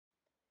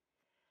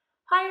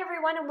Hi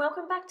everyone and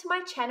welcome back to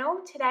my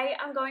channel. Today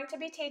I'm going to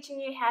be teaching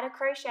you how to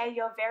crochet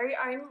your very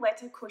own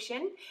letter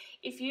cushion.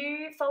 If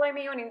you follow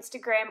me on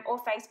Instagram or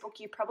Facebook,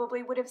 you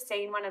probably would have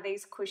seen one of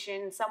these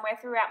cushions somewhere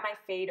throughout my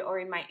feed or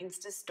in my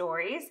Insta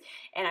stories,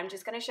 and I'm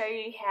just going to show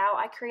you how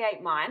I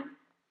create mine.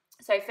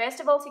 So first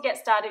of all, to get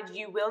started,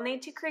 you will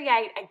need to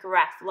create a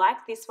graph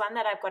like this one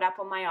that I've got up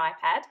on my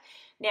iPad.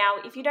 Now,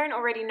 if you don't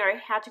already know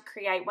how to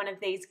create one of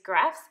these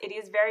graphs, it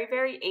is very,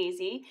 very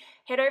easy.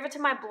 Head over to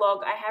my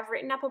blog. I have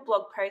written up a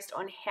blog post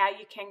on how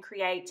you can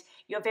create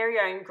your very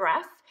own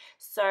graph.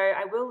 So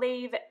I will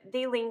leave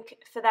the link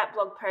for that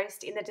blog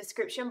post in the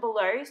description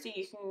below, so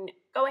you can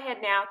go ahead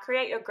now,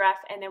 create your graph,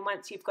 and then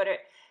once you've got it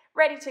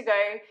ready to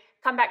go,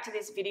 come back to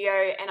this video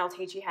and I'll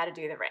teach you how to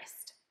do the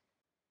rest.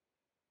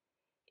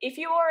 If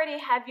you already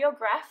have your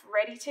graph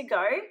ready to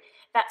go,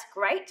 that's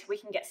great. We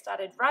can get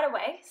started right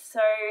away. So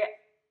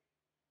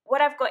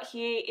what I've got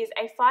here is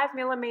a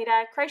 5mm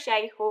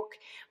crochet hook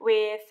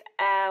with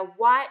a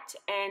white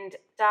and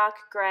dark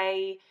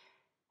grey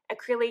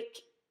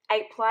acrylic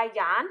 8-ply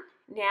yarn.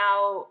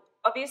 Now,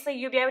 obviously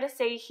you'll be able to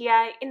see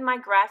here in my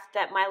graph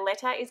that my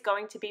letter is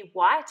going to be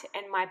white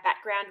and my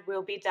background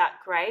will be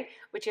dark grey,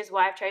 which is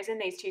why I've chosen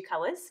these two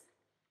colours.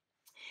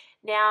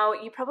 Now,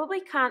 you probably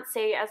can't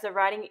see as the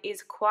writing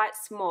is quite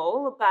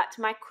small, but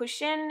my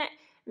cushion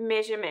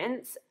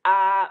measurements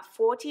are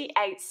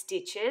 48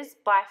 stitches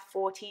by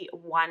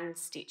 41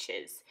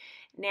 stitches.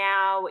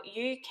 Now,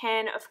 you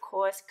can, of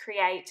course,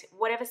 create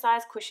whatever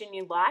size cushion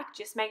you like.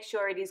 Just make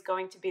sure it is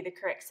going to be the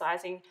correct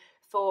sizing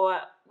for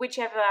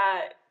whichever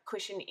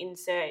cushion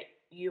insert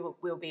you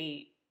will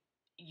be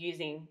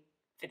using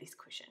for this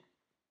cushion.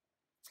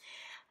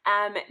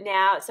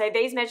 Now, so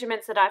these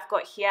measurements that I've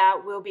got here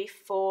will be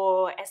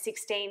for a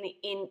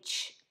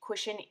 16-inch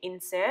cushion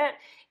insert.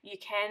 You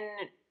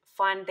can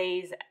find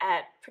these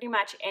at pretty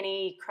much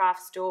any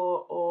craft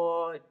store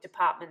or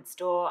department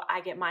store.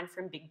 I get mine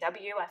from Big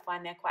W. I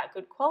find they're quite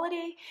good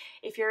quality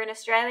if you're in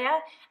Australia.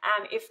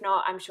 If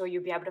not, I'm sure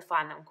you'll be able to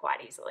find them quite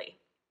easily.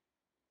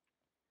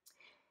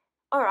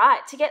 All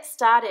right, to get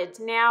started.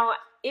 Now,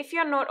 if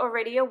you're not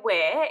already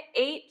aware,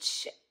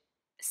 each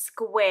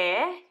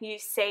square you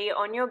see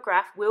on your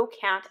graph will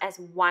count as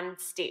one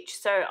stitch.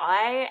 So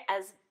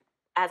as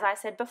I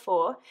said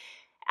before,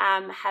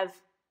 have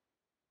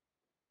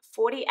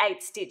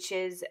 48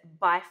 stitches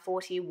by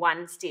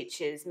 41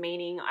 stitches,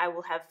 meaning I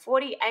will have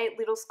 48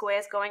 little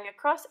squares going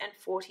across and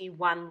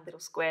 41 little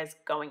squares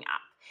going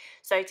up.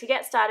 So to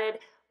get started,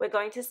 we're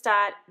going to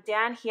start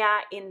down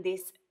here in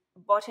this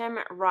bottom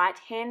right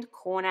hand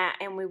corner,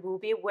 and we will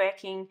be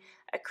working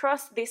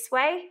across this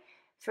way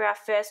for our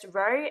first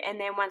row, and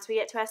then once we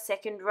get to our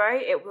second row,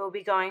 it will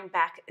be going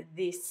back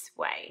this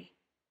way.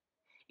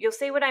 You'll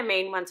see what I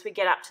mean once we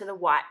get up to the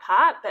white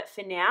part, but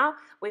for now,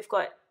 we've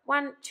got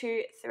 1,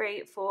 2,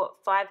 3, 4,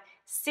 5,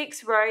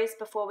 6 rows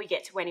before we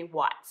get to any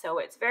white. So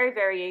it's very,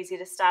 very easy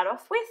to start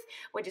off with.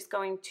 We're just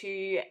going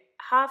to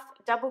half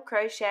double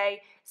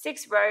crochet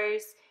 6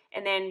 rows,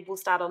 and then we'll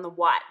start on the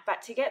white.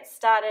 But to get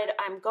started,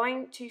 I'm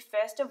going to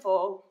first of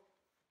all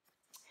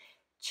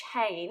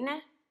chain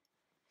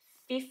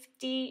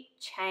 50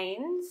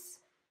 chains.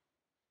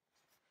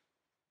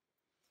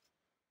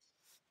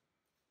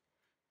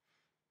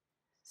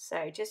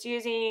 So just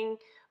using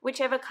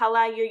whichever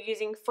color you're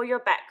using for your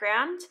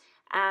background.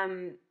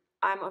 I'm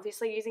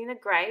obviously using the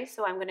grey,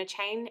 so I'm going to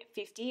chain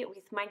 50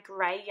 with my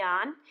grey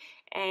yarn.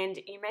 And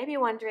you may be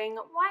wondering,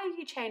 why are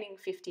you chaining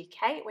 50,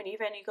 Kate, when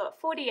you've only got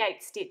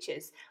 48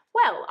 stitches?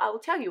 Well, I will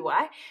tell you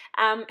why.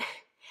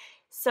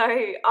 So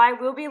I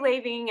will be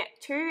leaving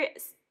 2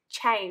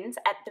 chains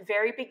at the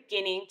very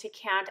beginning to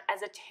count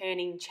as a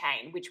turning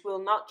chain, which will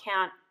not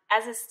count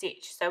as a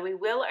stitch. So we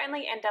will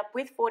only end up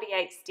with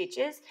 48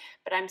 stitches,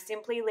 but I'm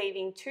simply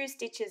leaving 2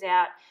 stitches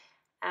out,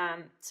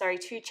 2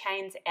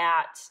 chains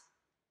out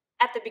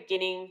at the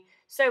beginning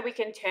so we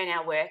can turn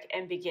our work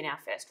and begin our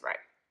first row.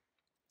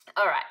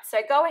 All right, so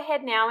go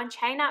ahead now and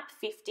chain up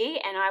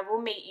 50, and I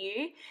will meet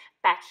you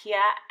back here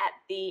at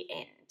the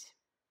end.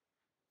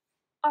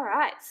 All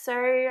right, so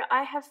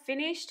I have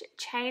finished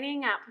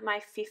chaining up my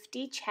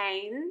 50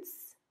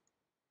 chains.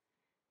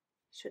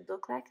 Should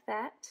look like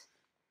that.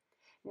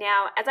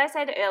 Now, as I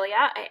said earlier,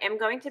 I am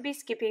going to be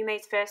skipping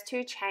these first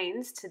 2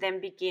 chains to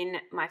then begin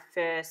my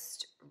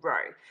first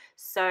row.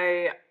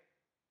 So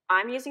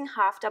I'm using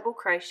half double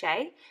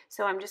crochet,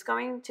 so I'm just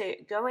going to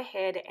go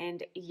ahead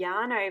and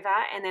yarn over,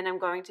 and then I'm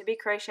going to be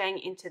crocheting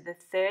into the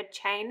 3rd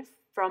chain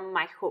from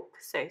my hook.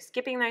 So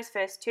skipping those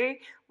first 2,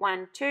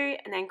 1, 2,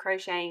 and then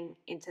crocheting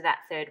into that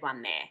 3rd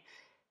one there.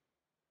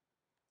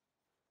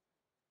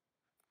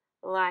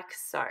 Like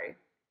so.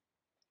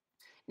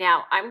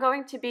 Now I'm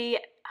going to be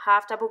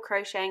half double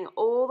crocheting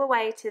all the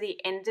way to the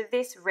end of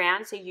this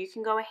round, so you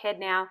can go ahead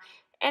now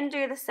and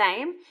do the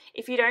same.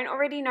 If you don't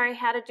already know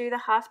how to do the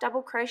half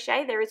double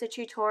crochet, there is a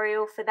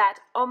tutorial for that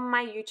on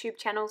my YouTube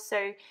channel,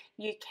 so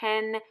you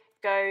can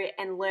go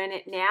and learn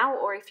it now,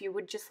 or if you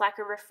would just like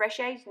a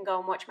refresher, you can go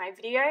and watch my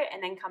video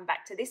and then come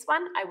back to this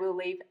one. I will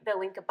leave the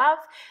link above.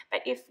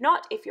 But if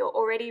not, if you're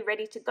already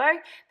ready to go,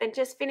 then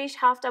just finish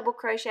half double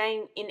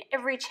crocheting in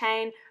every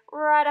chain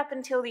right up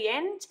until the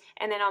end,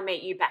 and then I'll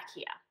meet you back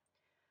here.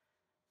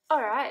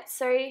 Alright,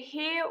 so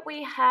here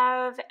we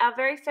have our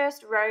very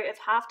first row of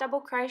half double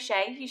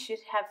crochet. You should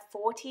have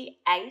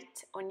 48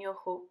 on your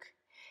hook.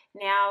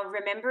 Now,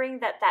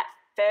 remembering that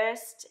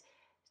first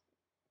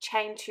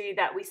chain 2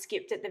 that we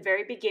skipped at the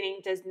very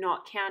beginning does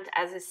not count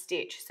as a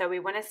stitch, so we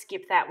want to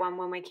skip that one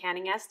when we're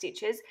counting our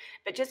stitches,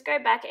 but just go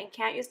back and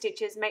count your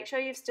stitches. Make sure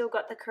you've still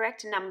got the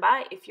correct number.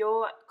 If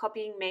you're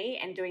copying me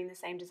and doing the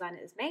same design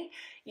as me,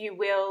 you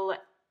will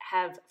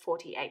have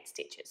 48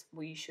 stitches.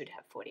 Well, you should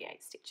have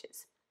 48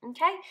 stitches.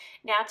 Okay,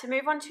 now to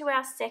move on to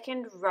our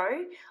second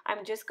row,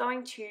 I'm just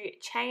going to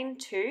chain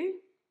 2,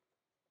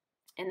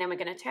 and then we're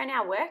going to turn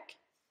our work,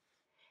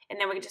 and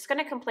then we're just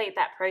going to complete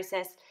that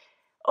process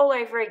all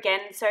over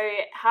again. So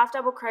half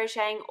double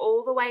crocheting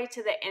all the way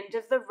to the end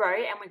of the row,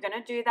 and we're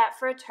going to do that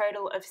for a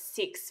total of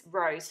 6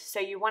 rows. So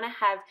you want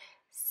to have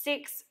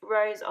 6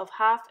 rows of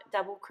half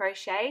double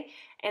crochet,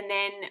 and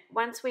then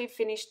once we've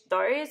finished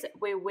those,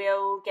 we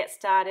will get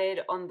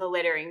started on the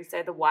lettering,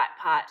 so the white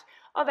part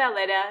of our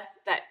letter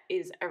that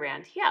is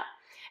around here.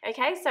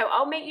 Okay, so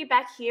I'll meet you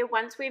back here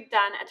once we've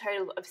done a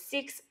total of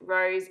 6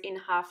 rows in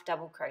half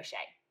double crochet.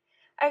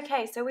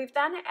 Okay, so we've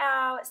done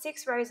our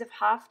 6 rows of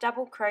half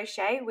double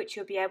crochet, which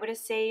you'll be able to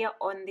see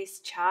on this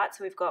chart.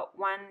 So we've got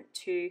 1,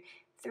 2,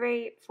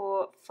 3,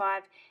 4,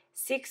 5,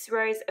 6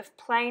 rows of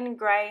plain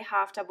grey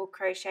half double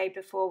crochet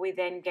before we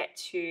then get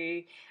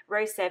to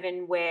row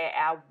 7 where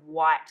our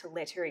white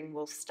lettering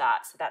will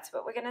start. So that's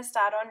what we're going to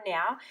start on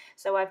now.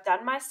 So I've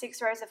done my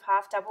 6 rows of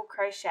half double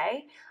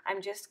crochet.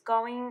 I'm just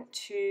going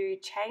to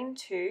chain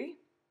 2,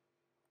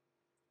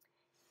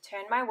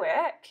 turn my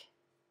work,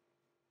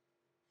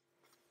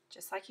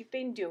 just like you've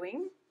been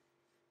doing.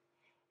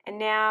 And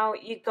now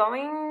you're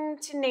going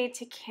to need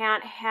to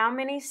count how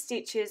many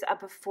stitches are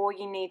before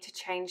you need to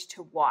change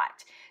to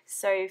white.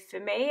 So for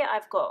me,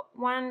 I've got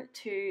 1,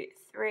 2,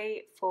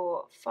 3,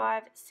 4,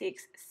 5,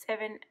 6,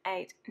 7,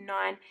 8,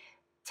 9,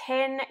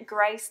 10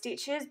 grey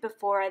stitches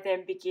before I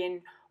then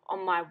begin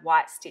on my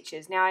white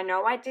stitches. Now I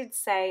know I did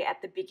say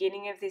at the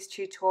beginning of this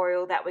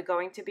tutorial that we're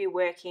going to be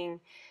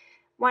working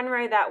 1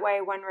 row that way,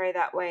 1 row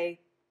that way,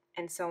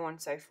 and so on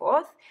and so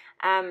forth.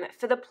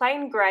 For the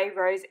plain grey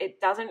rows,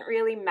 it doesn't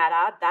really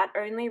matter. That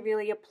only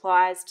really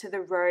applies to the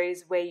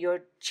rows where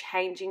you're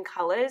changing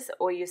colours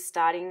or you're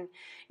starting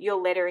your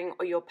lettering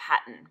or your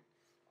pattern.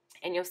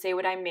 And you'll see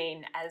what I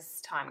mean as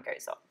time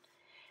goes on.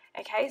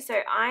 Okay, so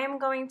I am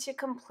going to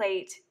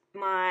complete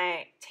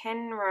my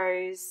 10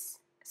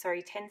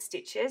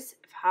 stitches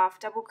of half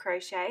double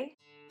crochet.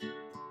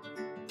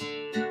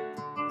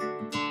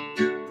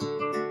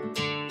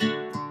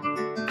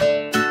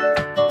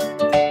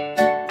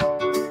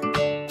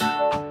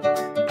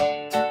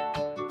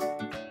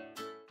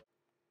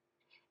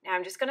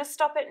 I'm just going to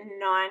stop at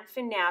 9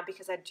 for now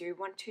because I do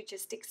want to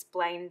just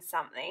explain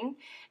something.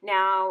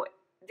 Now,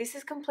 this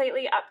is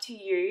completely up to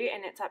you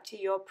and it's up to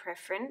your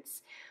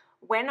preference.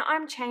 When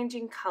I'm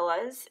changing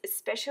colours,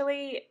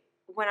 especially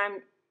when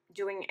I'm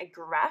doing a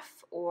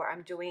graph or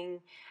I'm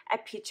doing a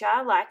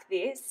picture like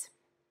this,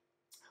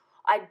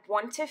 I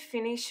want to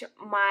finish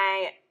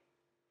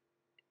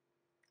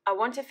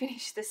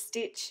the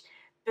stitch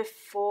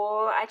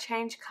before I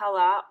change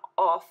colour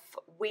off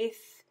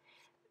with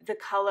the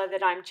color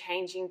that I'm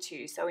changing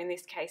to. So in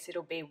this case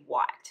it'll be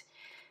white.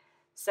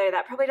 So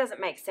that probably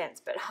doesn't make sense,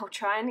 but I'll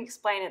try and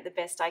explain it the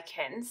best I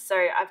can. So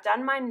I've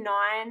done my 9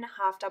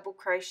 half double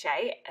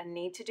crochet. I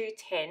need to do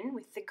 10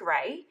 with the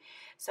grey.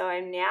 So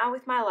I'm now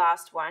with my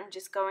last one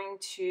just going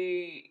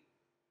to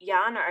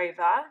yarn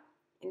over,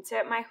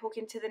 insert my hook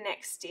into the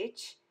next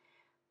stitch,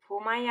 pull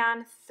my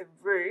yarn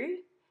through,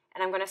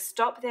 and I'm going to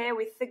stop there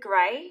with the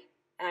grey,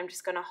 and I'm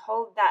just going to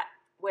hold that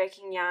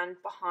working yarn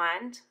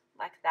behind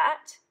like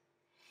that.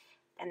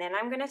 And then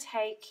I'm going to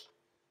take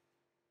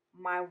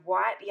my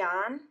white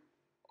yarn,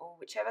 or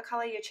whichever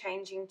colour you're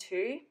changing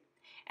to,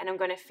 and I'm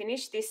going to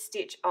finish this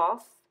stitch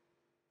off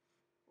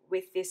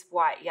with this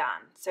white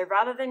yarn. So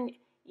rather than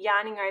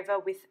yarning over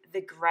with the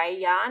grey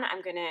yarn,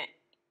 I'm going to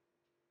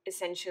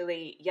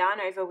essentially yarn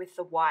over with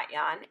the white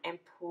yarn and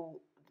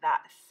pull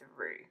that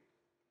through.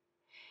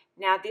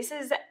 Now this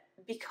is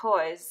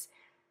because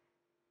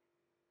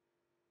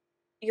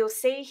you'll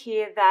see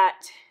here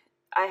that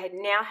I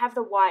now have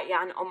the white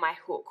yarn on my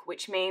hook,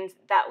 which means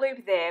that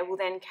loop there will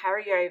then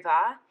carry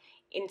over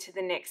into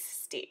the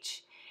next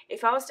stitch.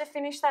 If I was to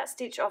finish that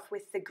stitch off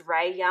with the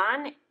grey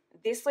yarn,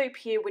 this loop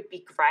here would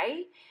be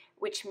grey,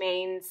 which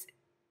means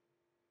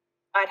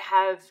I'd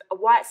have a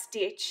white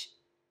stitch,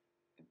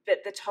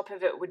 but the top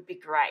of it would be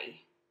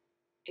grey,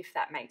 if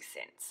that makes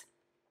sense.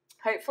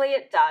 Hopefully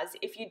it does.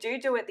 If you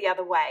do it the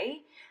other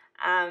way,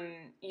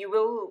 you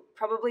will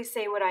probably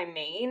see what I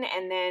mean,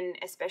 and then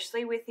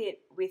especially with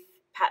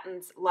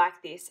patterns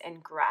like this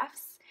and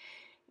graphs,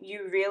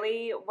 you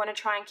really want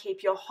to try and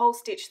keep your whole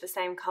stitch the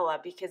same colour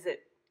because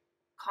it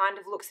kind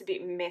of looks a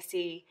bit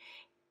messy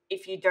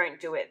if you don't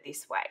do it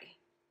this way.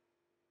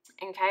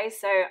 Okay,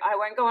 so I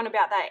won't go on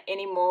about that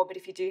anymore, but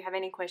if you do have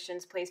any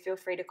questions, please feel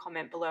free to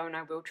comment below and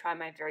I will try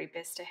my very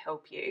best to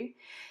help you.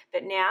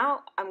 But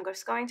now I'm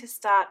just going to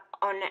start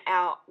on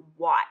our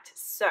white.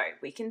 So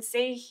we can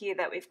see here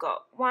that we've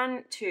got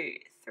 1, 2,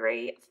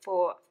 3,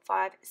 4,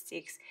 5,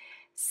 6,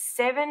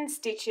 7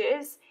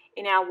 stitches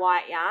in our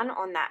white yarn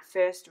on that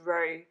first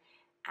row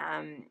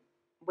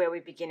where we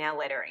begin our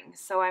lettering.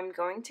 So I'm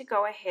going to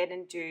go ahead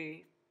and do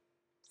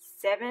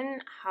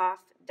 7 half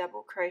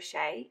double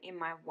crochet in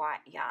my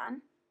white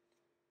yarn.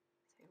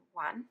 So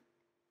 1,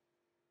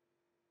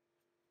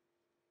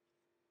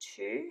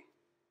 2,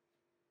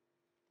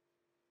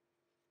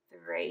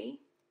 3,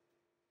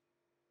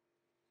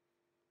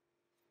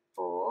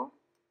 4,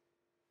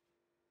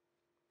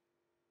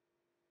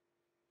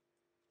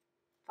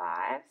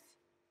 5,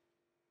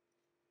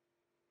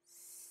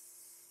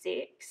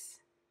 6,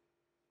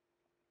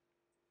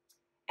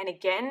 and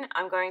again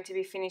I'm going to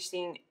be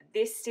finishing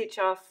this stitch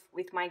off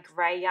with my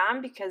grey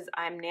yarn because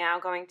I'm now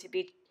going to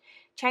be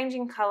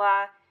changing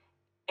colour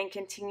and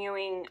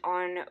continuing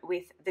on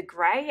with the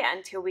grey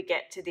until we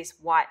get to this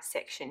white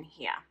section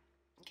here.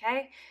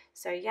 Okay,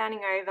 so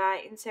yarning over,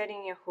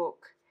 inserting your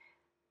hook,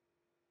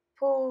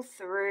 pull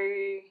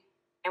through,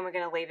 and we're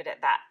going to leave it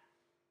at that.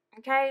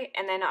 Okay,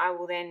 and then I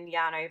will then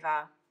yarn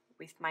over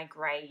with my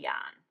grey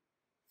yarn.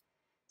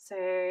 So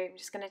I'm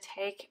just going to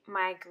take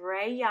my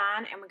grey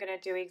yarn and we're going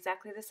to do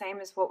exactly the same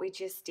as what we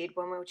just did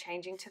when we were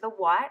changing to the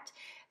white.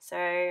 So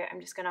I'm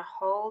just going to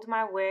hold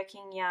my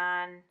working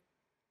yarn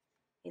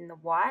in the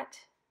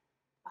white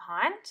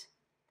behind,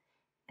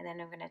 and then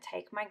I'm going to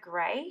take my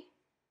grey,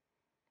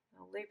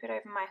 I'll loop it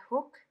over my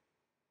hook,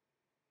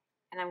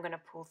 and I'm going to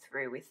pull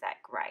through with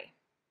that grey.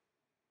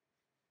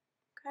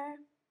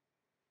 Okay.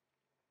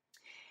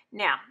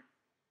 Now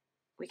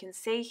we can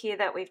see here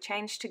that we've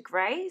changed to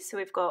grey, so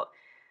we've got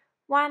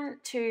 1,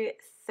 2,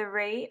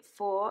 3,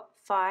 4,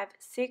 5,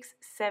 6,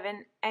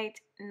 7,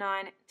 8,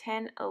 9,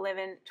 10,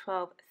 11,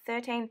 12,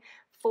 13,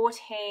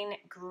 14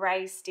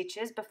 grey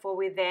stitches before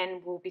we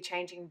then will be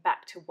changing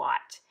back to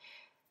white.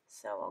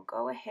 So I'll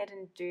go ahead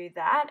and do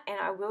that, and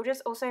I will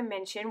just also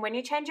mention when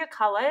you change your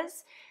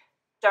colours,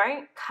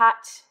 don't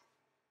cut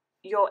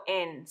your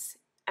ends.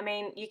 I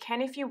mean, you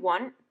can if you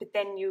want, but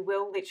then you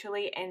will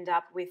literally end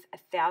up with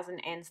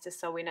 1,000 ends to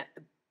sew in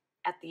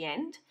at the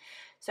end.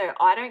 So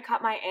I don't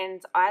cut my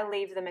ends, I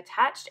leave them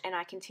attached and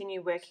I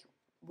continue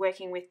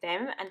working with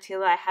them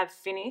until I have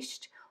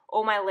finished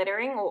all my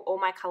lettering or all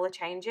my colour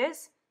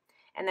changes,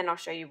 and then I'll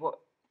show you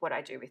what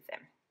I do with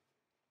them.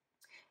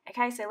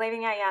 Okay, so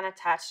leaving our yarn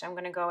attached, I'm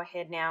going to go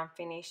ahead now and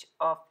finish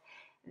off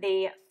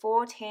the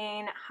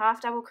 14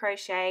 half double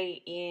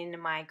crochet in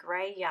my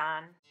grey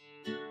yarn.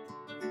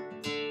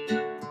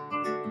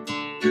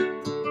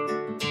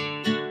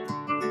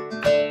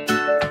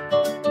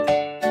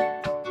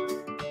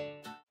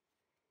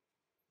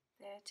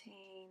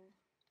 13,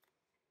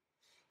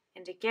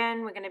 and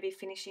again we're going to be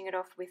finishing it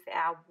off with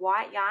our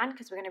white yarn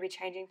because we're going to be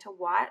changing to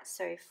white.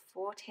 So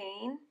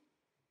 14,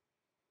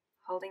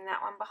 holding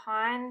that one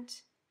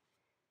behind,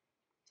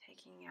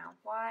 taking our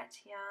white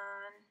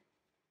yarn,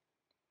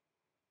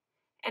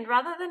 and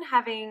rather than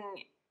having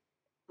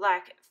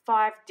like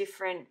 5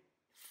 different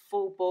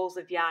full balls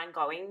of yarn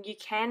going, you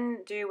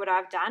can do what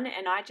I've done,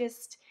 and I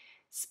just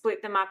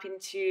split them up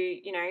into,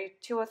 you know,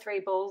 2 or 3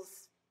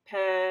 balls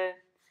per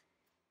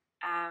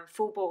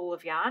full ball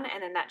of yarn,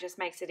 and then that just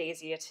makes it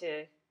easier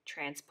to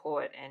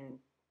transport and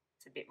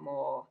it's a bit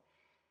more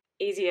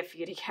easier for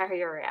you to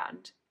carry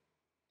around.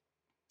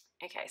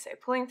 Okay, so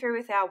pulling through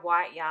with our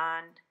white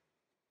yarn.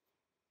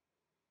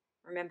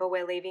 Remember,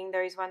 we're leaving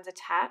those ones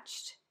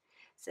attached.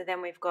 So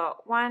then we've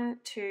got 1,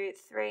 2,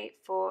 3,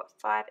 4,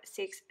 5,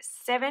 6,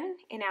 7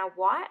 in our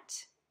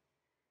white.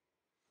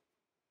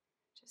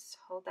 Just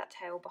hold that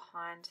tail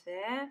behind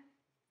there.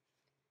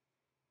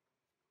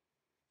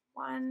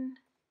 1,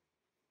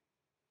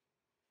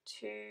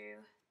 2,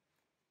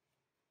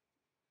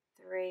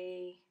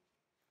 3,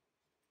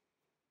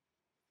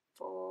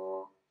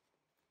 4,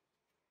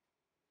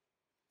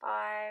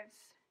 5,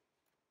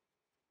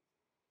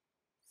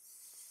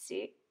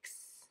 6,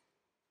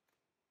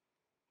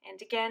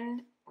 and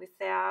again with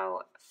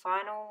our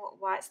final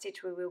white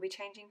stitch we will be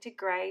changing to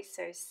grey,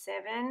 so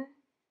 7,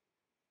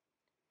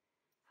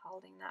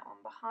 holding that one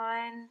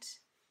behind,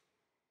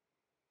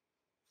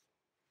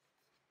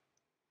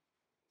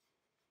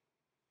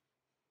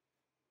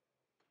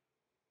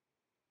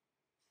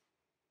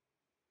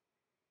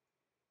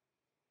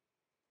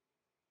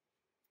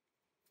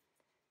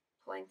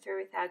 4, pulling through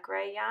with our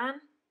grey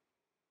yarn,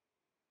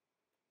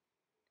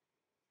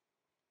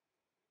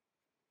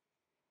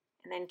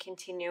 and then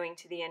continuing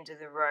to the end of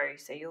the row.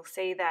 So you'll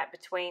see that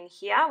between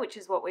here, which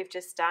is what we've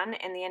just done,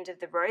 and the end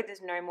of the row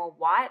there's no more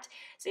white,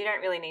 so you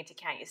don't really need to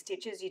count your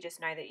stitches, you just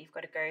know that you've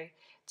got to go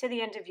to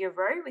the end of your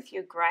row with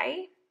your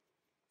grey.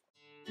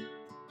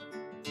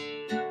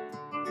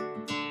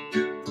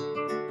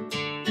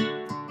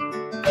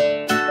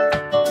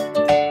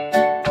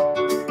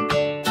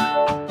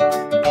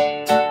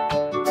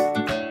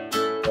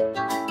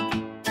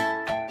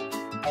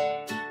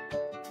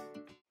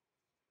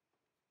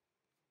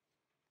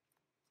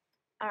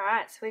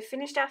 so we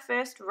finished our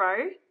first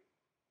row.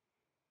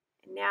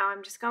 Now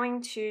I'm just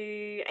going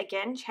to,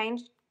 again,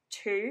 change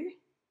 2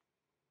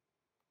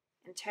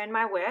 and turn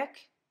my work.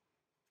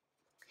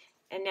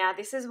 And now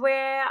this is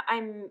where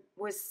I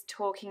was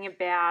talking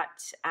about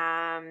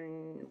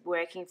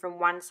working from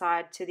one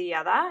side to the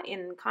other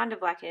in kind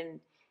of like a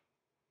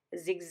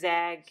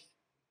zigzag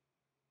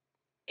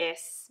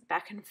S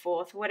back and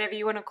forth, whatever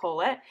you want to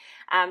call it.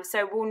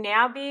 So we'll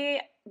now be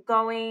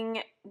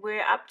going,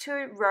 we're up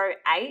to row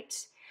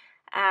 8.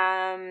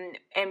 And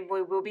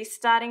we will be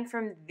starting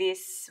from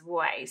this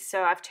way.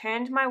 So I've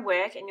turned my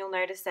work and you'll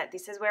notice that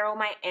this is where all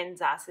my ends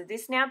are. So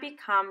this now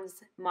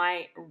becomes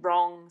my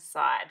wrong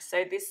side.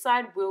 So this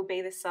side will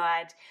be the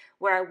side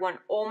where I want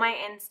all my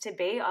ends to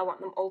be. I want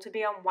them all to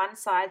be on one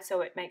side,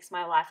 so it makes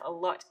my life a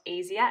lot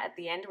easier at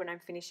the end when I'm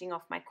finishing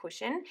off my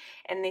cushion.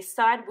 And this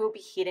side will be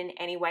hidden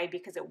anyway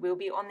because it will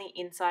be on the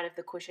inside of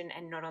the cushion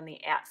and not on the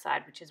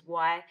outside, which is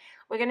why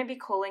we're going to be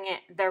calling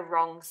it the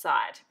wrong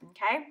side,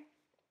 okay?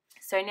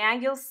 So now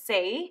you'll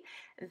see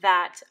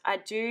that I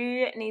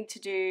do need to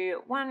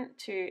do 1,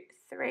 2,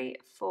 3,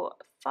 4,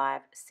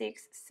 5,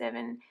 6,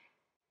 7,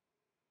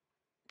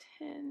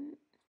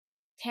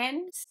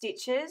 10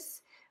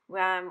 stitches.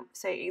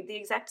 So the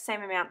exact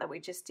same amount that we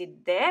just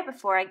did there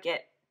before I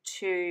get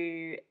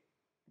to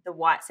the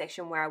white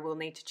section where I will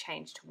need to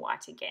change to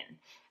white again.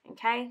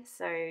 Okay,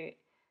 so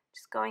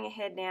just going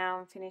ahead now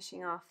and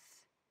finishing off,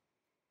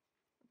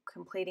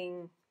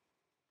 completing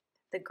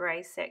the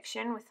grey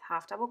section with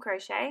half double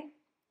crochet.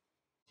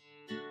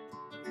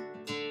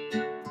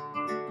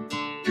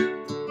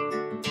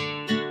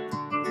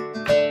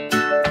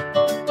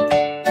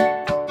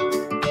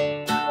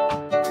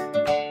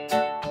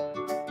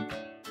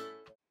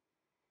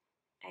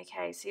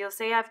 Okay, so you'll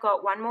see I've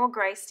got one more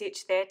grey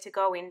stitch there to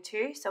go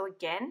into. So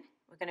again,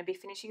 we're going to be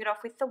finishing it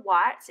off with the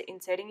white, so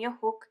inserting your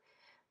hook,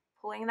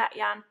 pulling that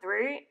yarn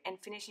through and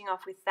finishing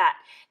off with that.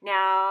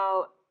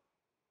 Now,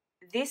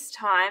 this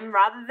time,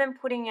 rather than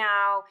putting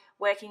our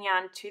working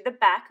yarn to the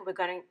back, we're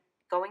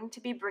going to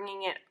be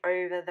bringing it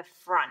over the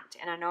front.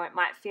 And I know it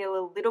might feel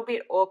a little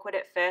bit awkward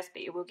at first,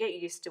 but you will get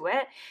used to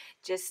it.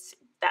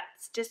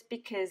 That's just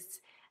because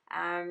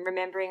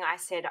remembering I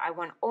said I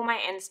want all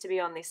my ends to be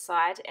on this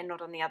side and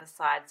not on the other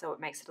side, so it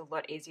makes it a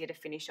lot easier to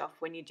finish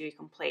off when you do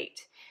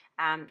complete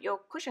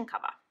your cushion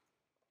cover.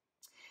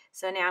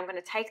 So now I'm going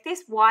to take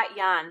this white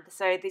yarn.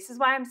 So this is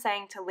why I'm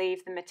saying to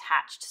leave them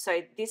attached.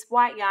 So this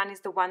white yarn is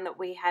the one that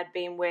we had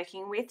been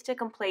working with to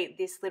complete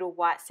this little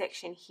white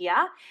section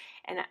here.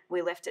 And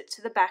we left it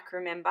to the back,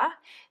 remember?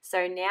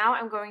 So now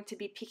I'm going to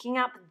be picking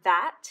up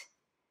that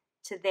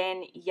to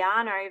then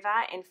yarn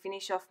over and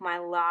finish off my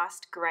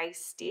last grey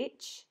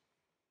stitch.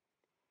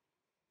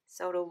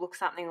 So it'll look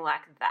something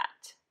like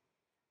that.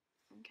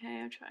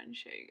 Okay, I'll try and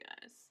show you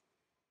guys.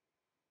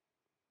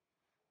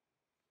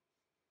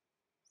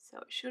 So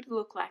it should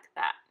look like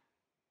that.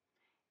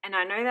 And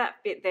I know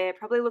that bit there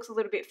probably looks a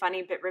little bit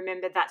funny, but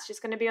remember that's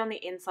just going to be on the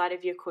inside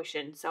of your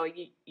cushion, so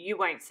you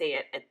won't see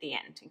it at the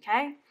end,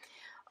 okay?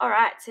 All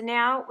right, so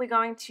now we're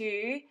going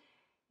to,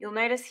 you'll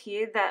notice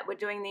here that we're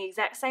doing the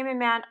exact same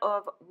amount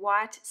of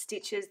white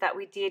stitches that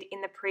we did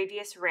in the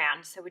previous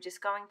round. So we're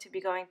just going to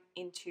be going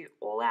into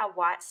all our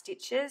white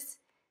stitches.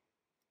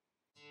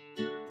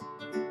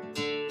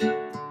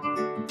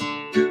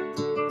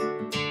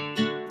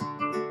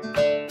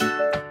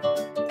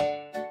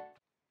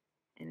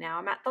 Now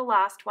I'm at the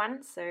last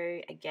one, so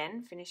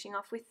again finishing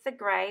off with the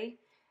grey.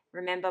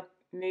 Remember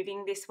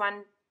moving this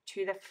one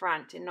to the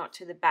front and not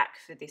to the back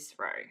for this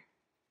row.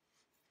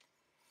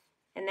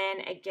 And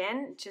then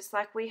again, just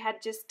like we had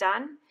just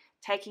done,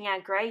 taking our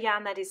grey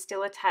yarn that is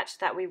still attached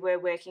that we were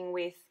working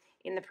with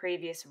in the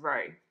previous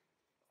row,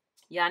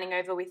 yarning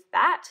over with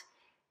that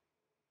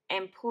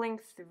and pulling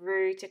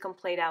through to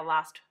complete our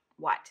last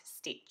white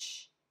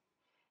stitch.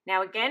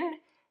 Now again,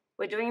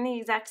 we're doing the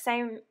exact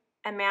same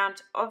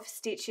amount of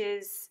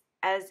stitches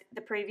as the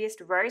previous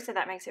row, so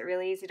that makes it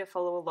really easy to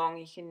follow along.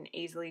 You can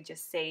easily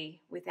just see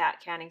without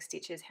counting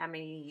stitches how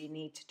many you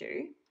need to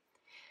do.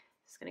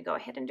 Just going to go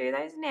ahead and do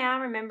those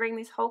now, remembering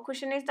this whole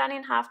cushion is done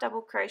in half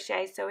double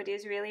crochet, so it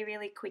is really,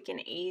 really quick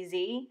and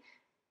easy.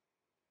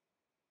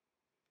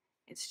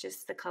 It's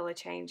just the color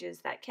changes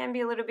that can be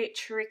a little bit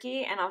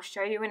tricky, and I'll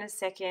show you in a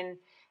second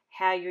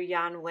how your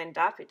yarn will end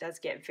up. It does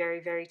get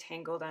very, very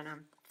tangled, and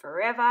I'm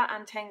forever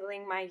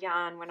untangling my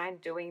yarn when I'm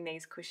doing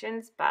these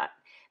cushions, but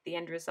the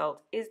end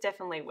result is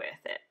definitely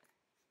worth it.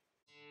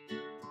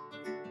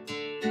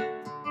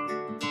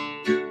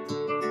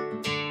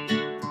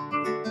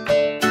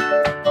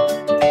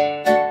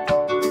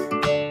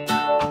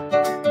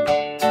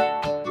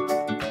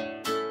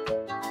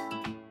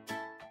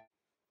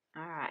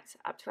 Alright, so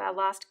up to our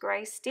last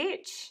grey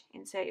stitch,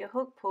 insert your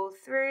hook, pull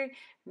through,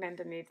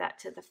 remember move that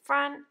to the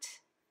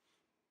front.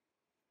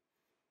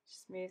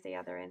 Just move the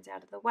other ends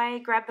out of the way.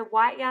 Grab the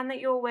white yarn that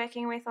you were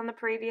working with on the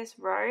previous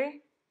row.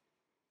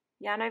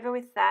 Yarn over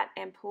with that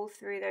and pull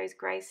through those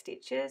grey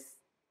stitches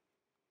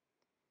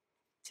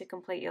to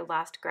complete your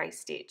last grey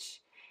stitch.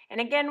 And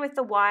again with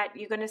the white,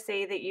 you're going to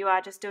see that you are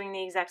just doing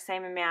the exact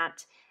same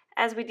amount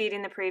as we did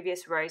in the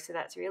previous row, so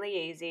that's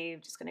really easy.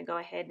 I'm just going to go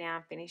ahead now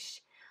and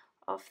finish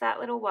off that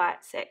little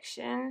white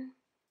section.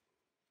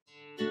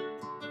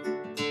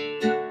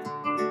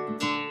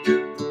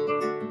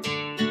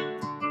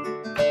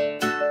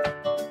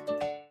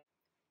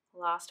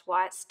 Last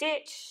white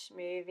stitch,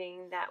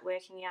 moving that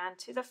working yarn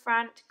to the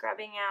front,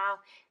 grabbing our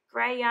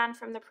grey yarn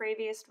from the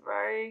previous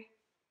row,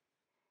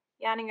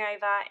 yarning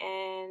over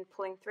and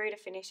pulling through to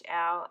finish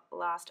our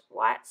last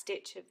white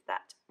stitch of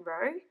that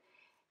row.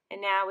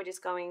 And now we're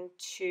just going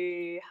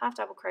to half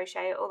double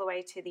crochet all the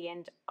way to the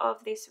end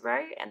of this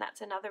row, and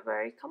that's another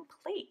row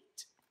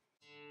complete.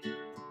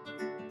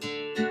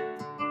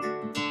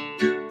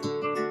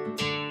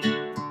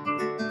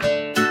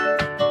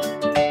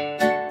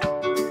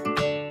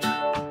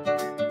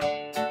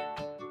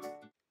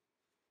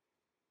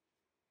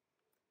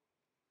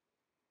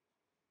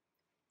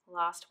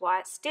 Last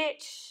white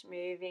stitch,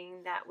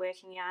 moving that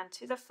working yarn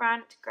to the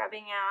front,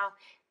 grabbing our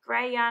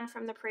grey yarn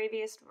from the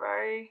previous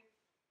row,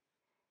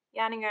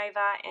 yarning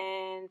over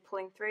and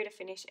pulling through to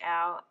finish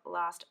our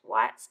last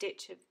white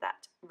stitch of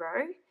that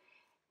row.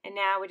 And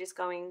now we're just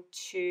going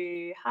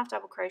to half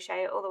double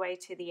crochet all the way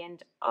to the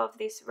end of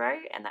this row,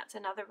 and that's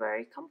another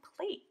row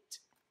complete.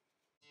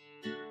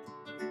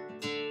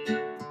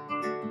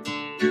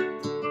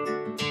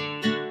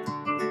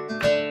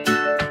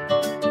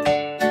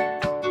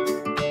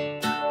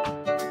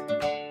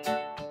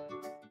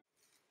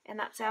 And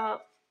that's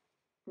our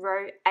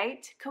row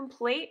 8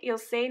 complete. You'll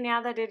see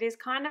now that it is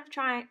kind of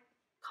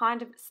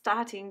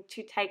starting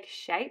to take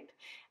shape.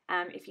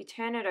 If you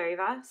turn it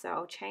over, so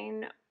I'll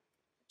chain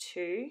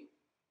 2,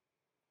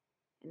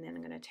 and then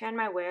I'm going to turn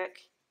my work.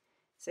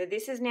 So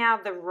this is now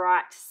the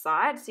right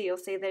side, so you'll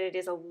see that it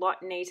is a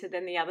lot neater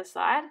than the other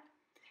side,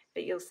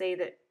 but you'll see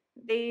that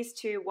these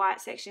 2 white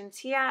sections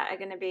here are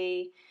going to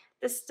be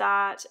the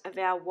start of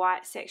our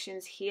white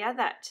sections here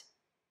that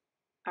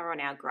are on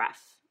our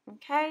graph.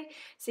 Okay,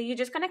 so you're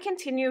just going to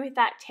continue with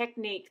that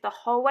technique the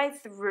whole way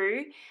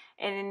through,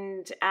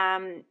 and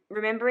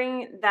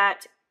remembering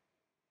that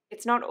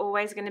it's not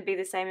always going to be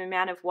the same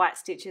amount of white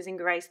stitches and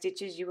grey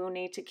stitches. You will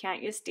need to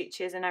count your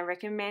stitches, and I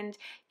recommend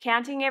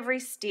counting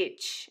every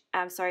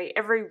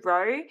every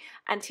row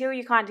until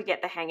you kind of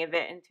get the hang of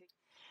it.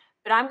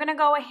 But I'm going to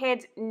go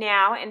ahead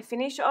now and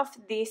finish off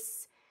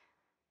this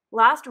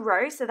last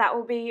row, so that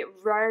will be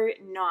row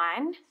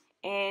 9.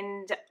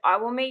 And I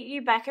will meet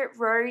you back at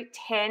row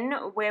 10,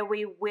 where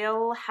we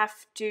will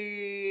have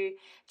to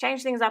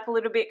change things up a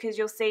little bit, because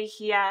you'll see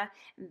here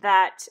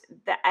that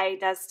the A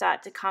does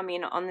start to come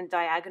in on the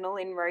diagonal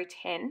in row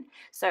 10.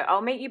 So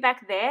I'll meet you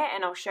back there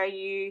and I'll show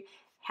you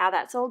how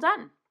that's all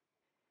done.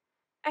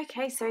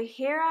 Okay, so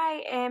here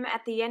I am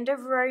at the end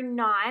of row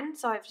 9.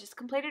 So I've just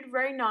completed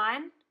row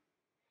 9.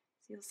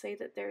 You'll see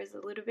that there is a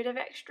little bit of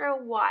extra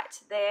white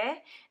there.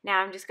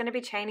 Now I'm just going to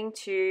be chaining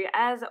 2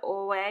 as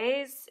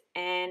always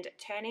and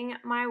turning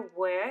my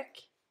work.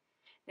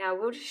 Now I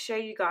will just show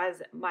you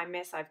guys my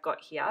mess I've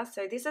got here.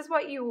 So this is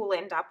what you will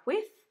end up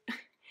with,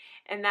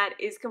 and that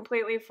is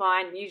completely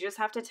fine. You just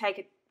have to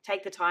take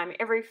the time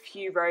every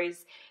few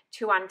rows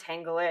to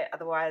untangle it,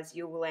 otherwise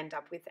you will end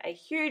up with a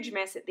huge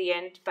mess at the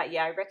end. But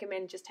yeah, I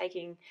recommend just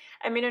taking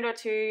a minute or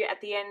 2 at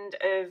the end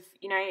of,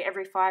 you know,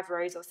 every 5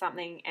 rows or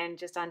something and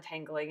just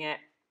untangling it.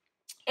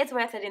 It's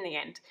worth it in the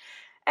end.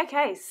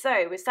 Okay,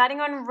 so we're starting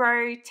on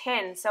row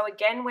 10. So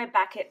again, we're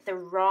back at the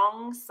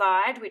wrong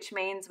side, which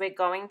means we're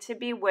going to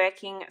be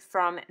working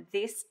from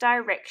this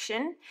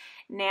direction.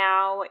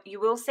 Now,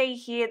 you will see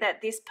here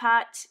that this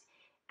part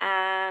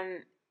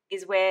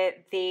is where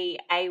the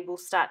A will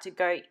start to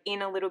go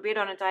in a little bit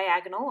on a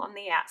diagonal on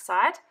the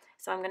outside.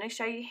 So I'm going to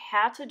show you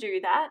how to do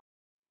that.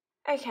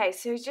 Okay,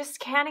 so just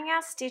counting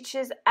our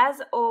stitches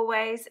as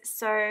always.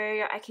 So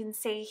I can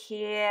see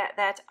here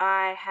that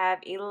I have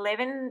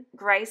 11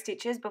 grey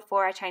stitches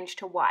before I change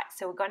to white.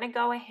 So we're going to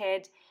go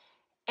ahead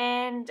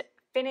and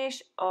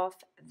finish off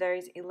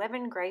those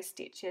 11 grey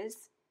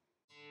stitches.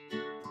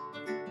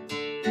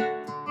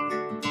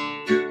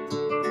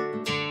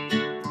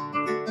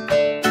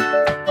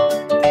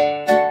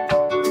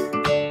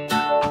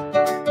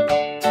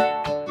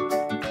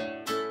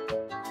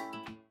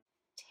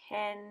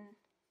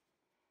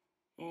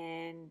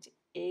 And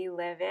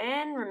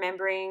 11,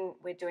 remembering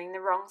we're doing the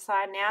wrong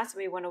side now, so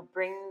we want to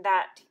bring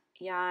that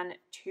yarn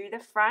to the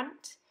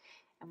front,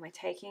 and we're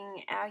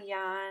taking our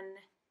yarn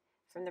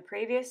from the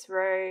previous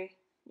row,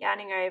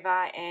 yarning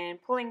over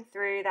and pulling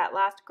through that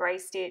last grey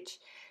stitch.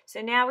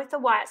 So now with the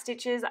white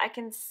stitches, I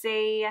can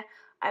see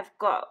I've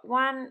got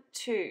 1,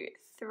 2,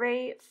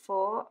 3,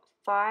 4,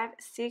 5,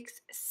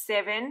 6,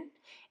 7,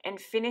 and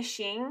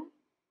finishing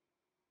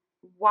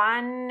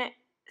 1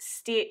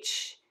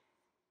 stitch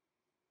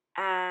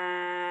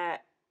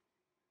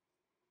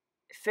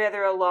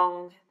further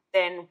along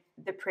than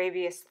the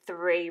previous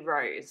 3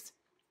 rows.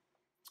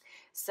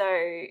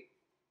 So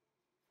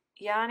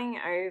yarning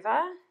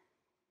over,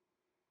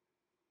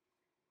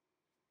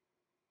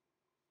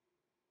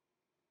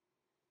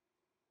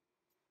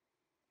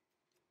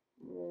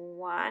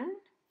 one,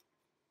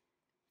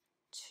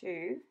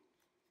 2,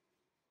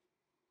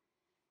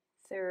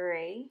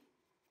 3,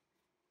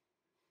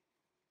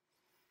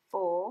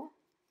 4,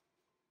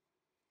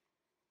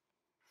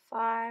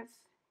 5,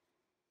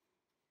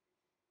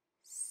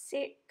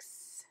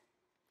 6,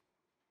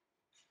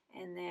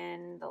 and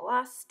then the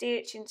last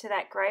stitch into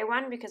that grey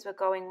one because we're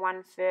going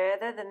one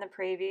further than the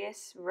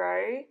previous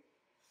row,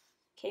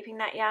 keeping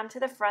that yarn to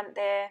the front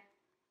there,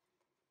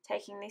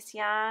 taking this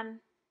yarn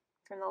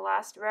from the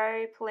last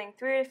row, pulling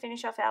through to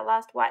finish off our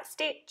last white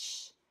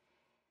stitch.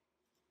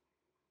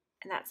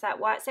 And that's that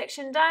white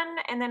section done.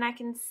 And then I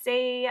can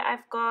see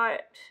I've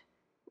got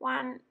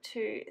 1,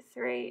 2,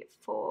 3,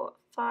 4,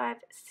 5,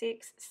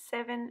 6,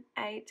 7,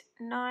 8,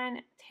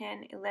 9,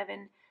 10,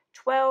 11,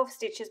 12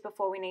 stitches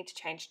before we need to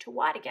change to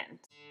white again.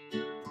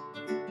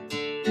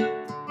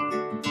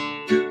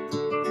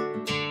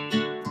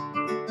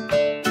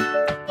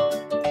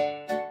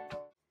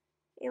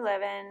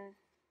 11,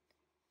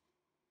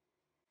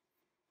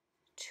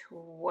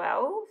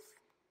 12.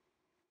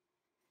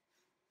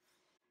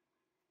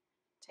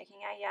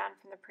 Taking our yarn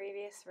from the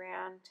previous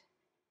round,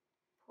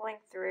 pulling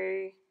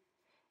through,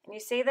 and you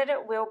see that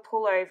it will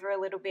pull over a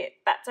little bit.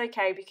 That's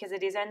okay because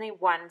it is only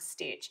one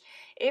stitch.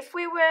 If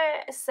we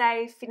were,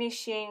 say,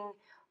 finishing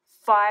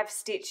 5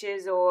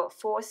 stitches or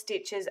 4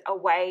 stitches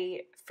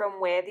away from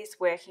where this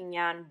working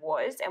yarn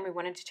was and we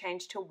wanted to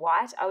change to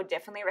white, I would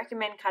definitely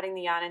recommend cutting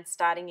the yarn and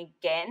starting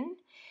again.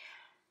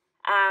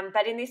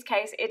 But in this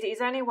case, it is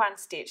only one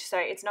stitch, so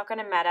it's not going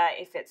to matter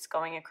if it's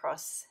going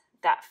across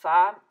that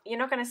far. You're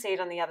not going to see it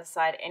on the other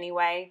side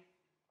anyway,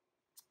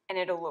 and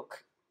it'll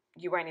look,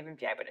 you won't even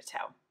be able to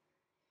tell.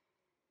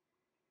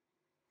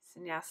 So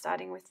now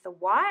starting with the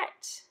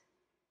white,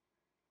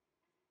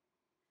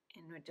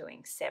 and we're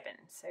doing 7.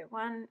 So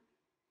 1,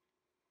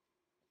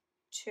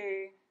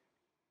 2,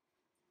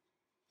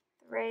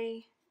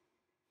 3,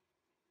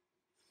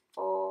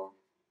 4,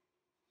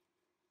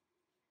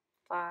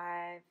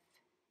 5,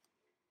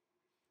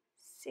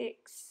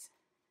 6,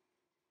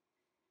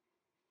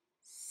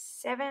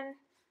 7,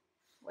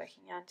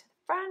 working yarn to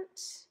the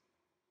front,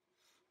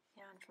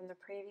 yarn from the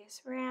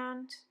previous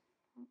round,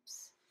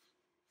 oops,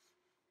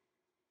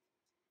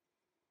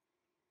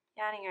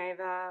 yarning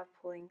over,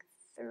 pulling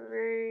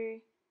through,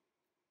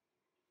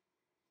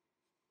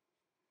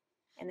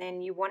 and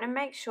then you want to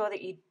make sure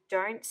that you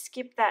don't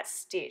skip that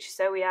stitch.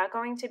 So we are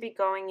going to be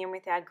going in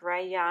with our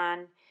grey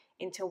yarn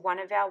into one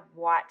of our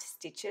white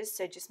stitches,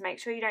 so just make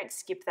sure you don't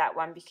skip that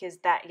one because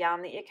that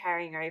yarn that you're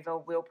carrying over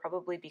will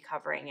probably be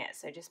covering it.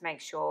 So just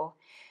make sure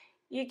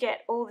you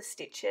get all the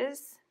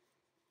stitches,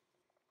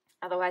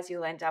 otherwise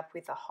you'll end up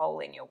with a hole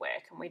in your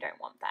work and we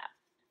don't want that.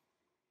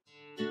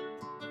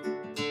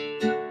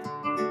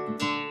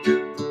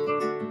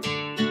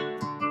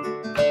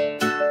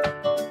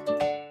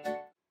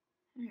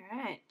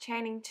 Alright,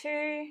 chaining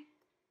 2,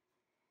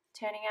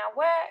 turning our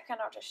work, and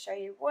I'll just show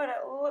you what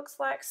it looks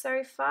like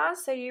so far.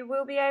 So you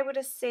will be able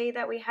to see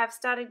that we have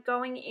started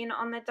going in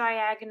on the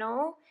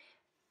diagonal.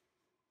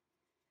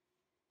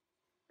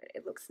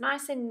 It looks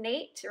nice and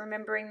neat,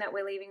 remembering that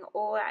we're leaving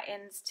all our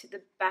ends to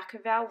the back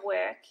of our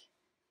work.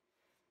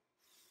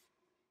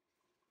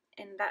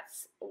 And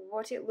that's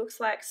what it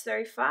looks like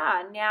so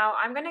far. Now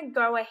I'm going to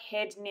go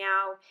ahead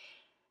now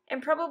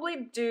and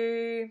probably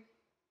do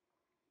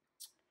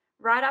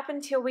right up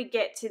until we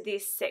get to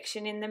this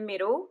section in the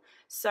middle.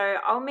 So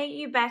I'll meet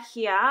you back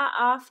here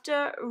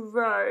after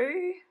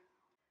row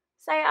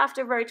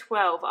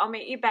 12. I'll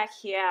meet you back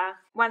here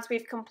once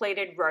we've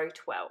completed row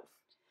 12.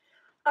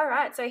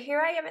 Alright, so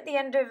here I am at the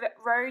end of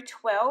row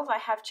 12. I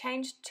have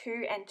changed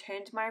to and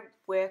turned my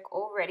work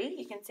already.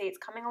 You can see it's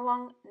coming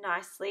along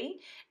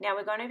nicely. Now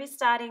we're going to be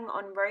starting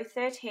on row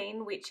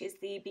 13, which is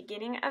the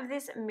beginning of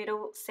this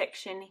middle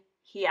section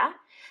here.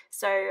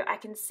 So I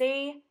can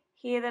see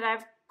here that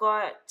I've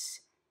got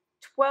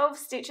 12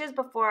 stitches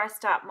before I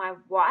start my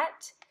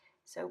white.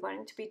 So we're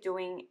going to be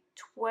doing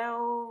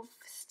 12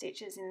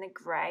 stitches in the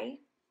grey.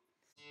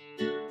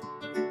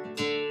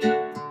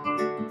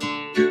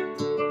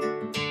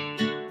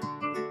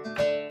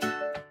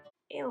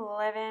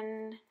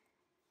 11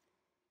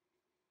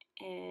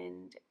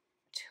 and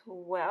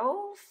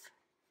 12,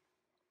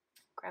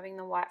 grabbing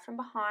the white from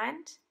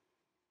behind,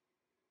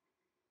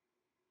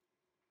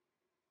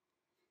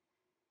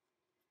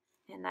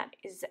 and that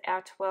is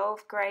our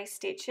 12 grey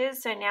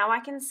stitches. So now I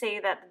can see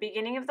that the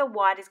beginning of the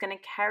white is going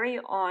to carry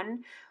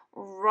on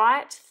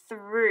right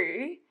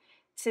through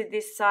to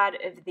this side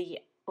of the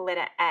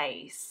letter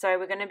A. So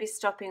we're going to be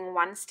stopping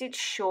one stitch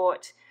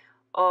short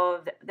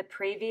of the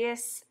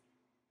previous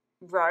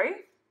row.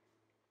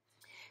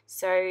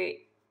 So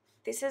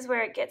this is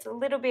where it gets a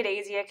little bit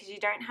easier because you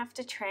don't have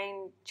to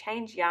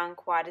change yarn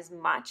quite as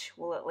much,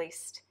 well, at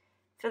least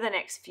for the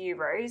next few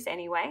rows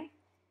anyway.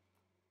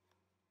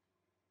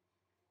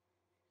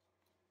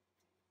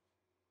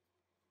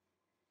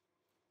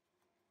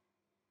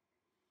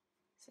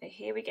 So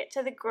here we get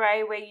to the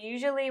grey, where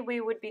usually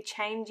we would be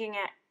changing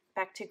it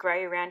back to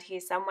grey around here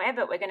somewhere,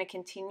 but we're going to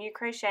continue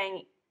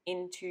crocheting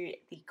into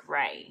the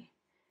grey.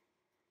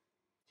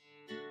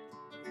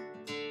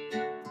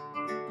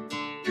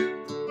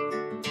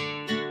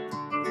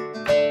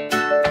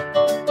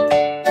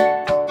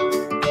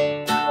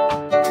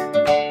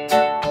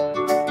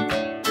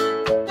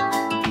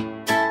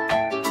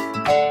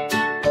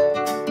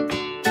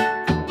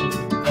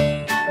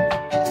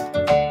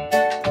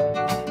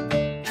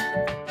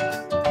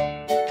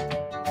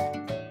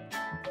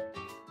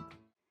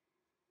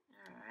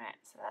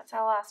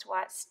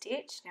 white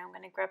stitch. Now I'm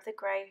going to grab the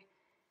grey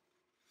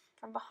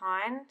from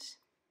behind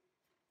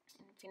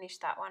and finish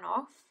that one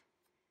off.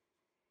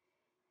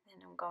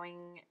 Then I'm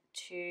going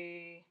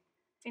to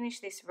finish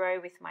this row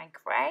with my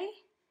grey,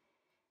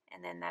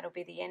 and then that'll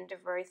be the end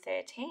of row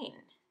 13.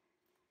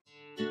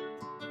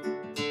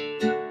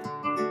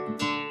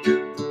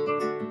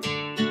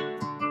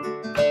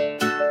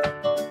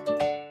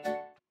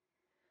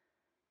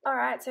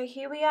 Alright, so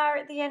here we are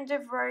at the end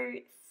of row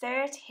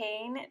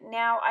 13.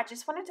 Now I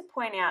just wanted to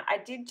point out, I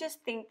did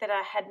just think that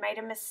I had made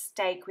a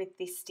mistake with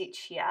this stitch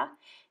here.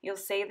 You'll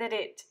see that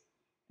it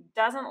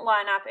doesn't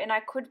line up, and I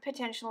could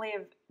potentially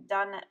have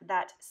done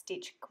that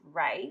stitch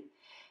grey.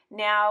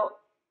 Now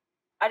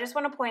I just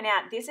want to point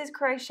out, this is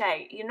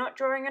crochet. You're not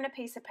drawing on a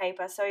piece of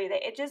paper, so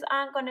the edges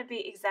aren't going to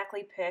be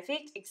exactly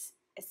perfect,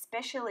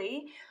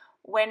 especially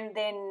when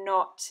they're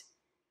not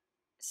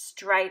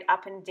straight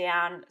up and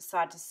down,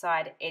 side to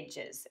side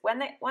edges.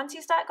 Once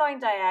you start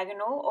going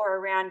diagonal or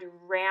around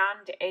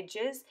round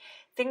edges,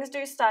 things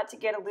do start to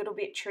get a little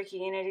bit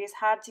tricky, and it is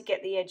hard to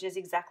get the edges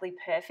exactly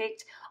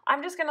perfect.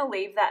 I'm just going to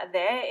leave that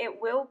there. It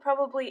will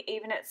probably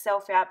even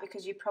itself out,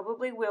 because you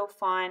probably will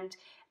find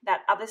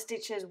that other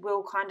stitches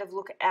will kind of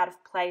look out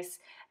of place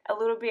a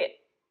little bit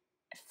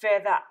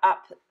further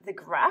up the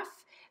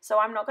graph. So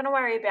I'm not going to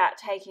worry about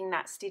taking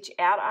that stitch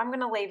out. I'm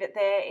going to leave it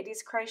there. It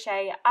is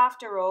crochet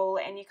after all,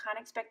 and you can't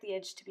expect the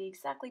edge to be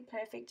exactly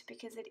perfect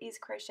because it is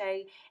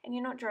crochet and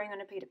you're not drawing on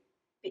a piece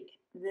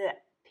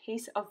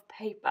of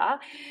paper.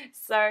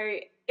 So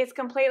it's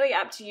completely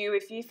up to you.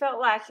 If you felt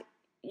like,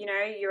 you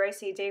know, your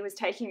OCD was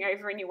taking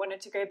over and you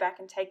wanted to go back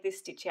and take this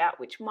stitch out,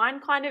 which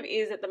mine kind of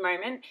is at the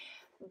moment,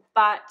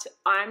 but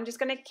I'm just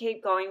going to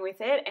keep going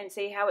with it and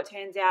see how it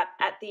turns out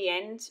at the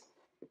end.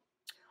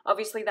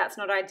 Obviously, that's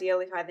not ideal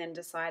if I then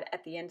decide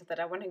at the end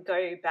that I want to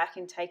go back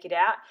and take it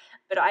out,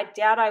 but I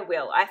doubt I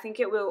will. I think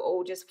it will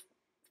all just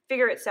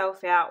figure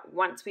itself out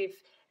once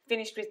we've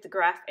finished with the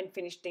graph and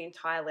finished the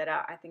entire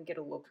letter. I think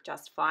it'll look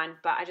just fine,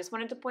 but I just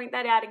wanted to point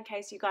that out in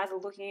case you guys are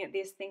looking at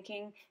this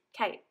thinking,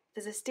 Kate,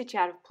 there's a stitch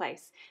out of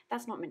place.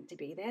 That's not meant to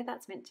be there.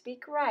 That's meant to be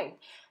grey.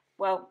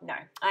 Well, no,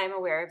 I am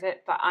aware of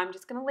it, but I'm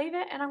just going to leave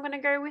it and I'm going to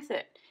go with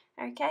it,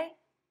 okay?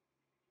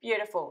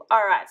 Beautiful.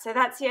 All right, so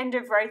that's the end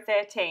of row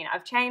 13.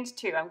 I've chained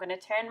 2. I'm going to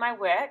turn my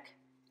work,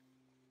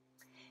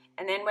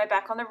 and then we're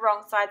back on the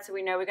wrong side, so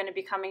we know we're going to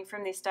be coming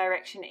from this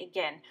direction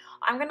again.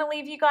 I'm going to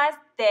leave you guys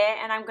there,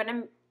 and I'm going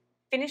to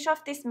finish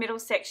off this middle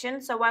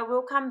section, so I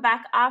will come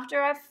back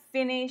after I've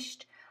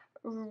finished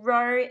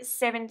row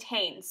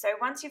 17. So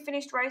once you've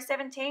finished row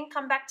 17,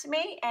 come back to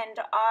me, and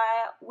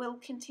I will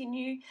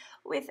continue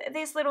with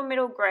this little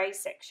middle grey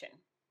section.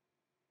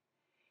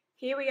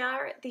 Here we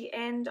are at the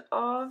end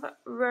of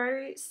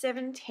row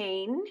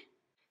 17.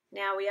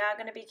 Now we are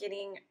going to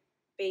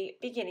be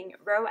beginning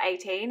row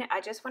 18.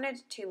 I just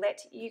wanted to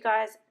let you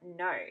guys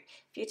know,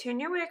 if you turn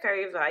your work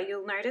over,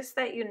 you'll notice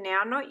that you're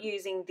now not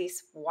using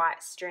this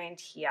white strand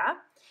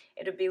here.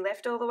 It'll be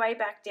left all the way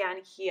back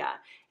down here.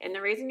 And the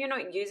reason you're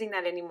not using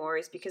that anymore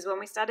is because when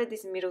we started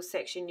this middle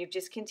section, you've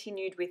just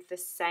continued with the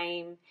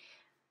same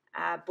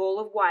ball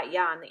of white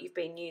yarn that you've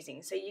been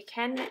using. So you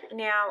can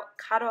now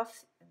cut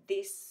off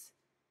this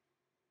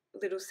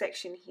little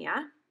section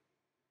here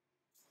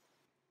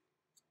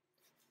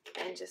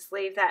and just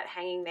leave that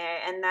hanging there,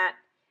 and that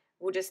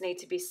will just need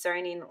to be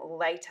sewn in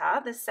later.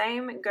 The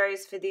same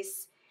goes for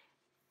this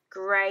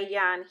grey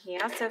yarn here.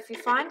 So if you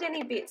find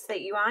any bits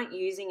that you aren't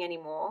using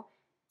anymore,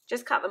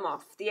 just cut them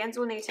off. The ends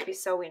will need to be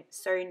sewn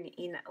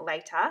in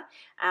later,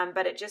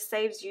 but it just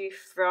saves you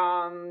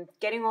from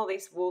getting all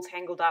this wool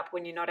tangled up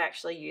when you're not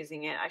actually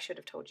using it. I should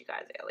have told you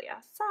guys earlier,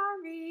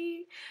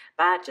 sorry.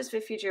 But just for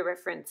future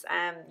reference,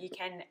 you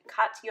can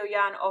cut your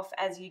yarn off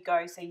as you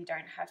go so you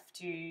don't have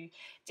to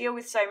deal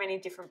with so many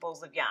different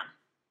balls of yarn.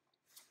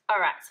 All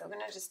right, so I'm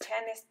going to just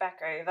turn this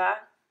back over.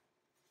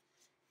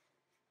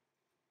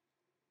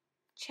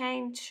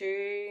 Chain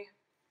 2,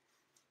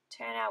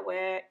 turn our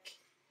work.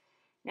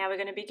 Now we're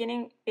going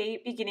to be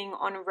beginning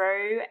on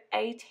row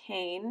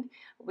 18,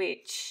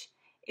 which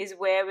is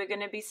where we're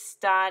going to be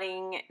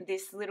starting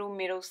this little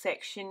middle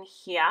section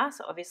here.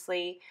 So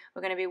obviously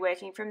we're going to be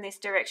working from this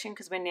direction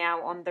because we're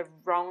now on the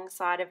wrong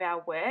side of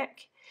our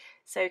work.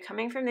 So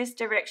coming from this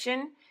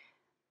direction,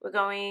 we're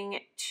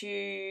going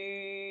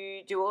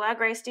to do all our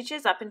grey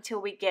stitches up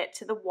until we get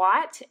to the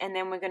white, and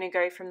then we're going to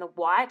go from the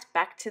white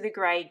back to the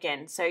grey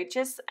again. So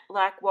just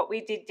like what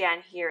we did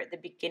down here at the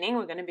beginning,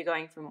 we're going to be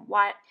going from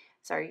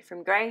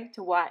grey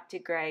to white,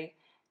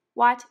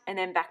 white, and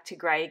then back to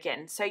grey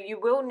again. So you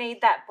will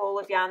need that ball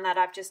of yarn that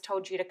I've just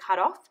told you to cut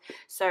off.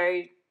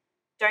 So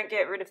don't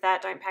get rid of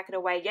that, don't pack it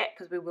away yet,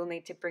 because we will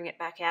need to bring it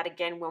back out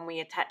again when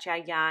we attach our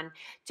yarn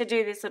to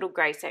do this little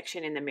grey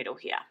section in the middle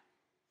here.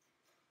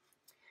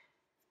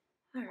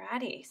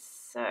 Alrighty,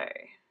 so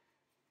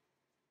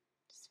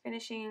just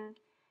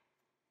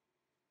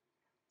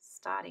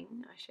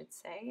starting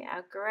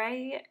our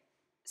grey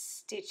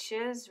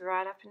stitches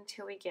right up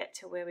until we get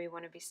to where we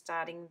want to be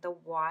starting the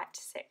white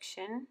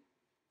section.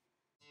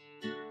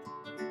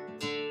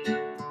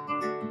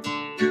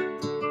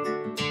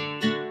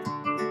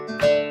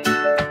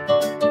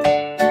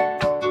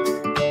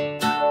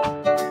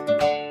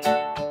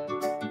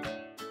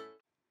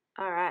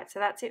 so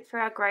that's it for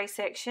our grey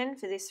section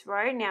for this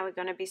row. Now we're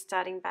going to be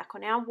starting back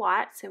on our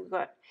white. So we've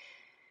got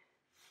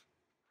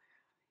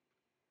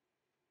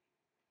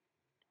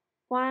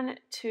 1,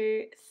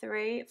 2,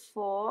 3,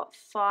 4,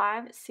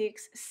 5,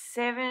 6,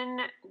 7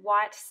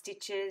 white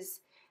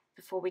stitches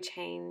before we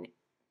change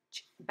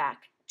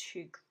back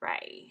to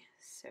grey.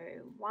 So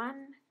 1,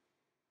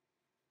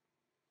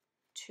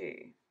 2,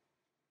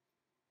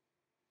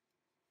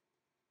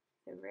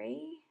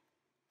 3,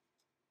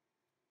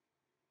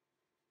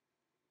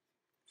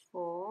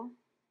 4,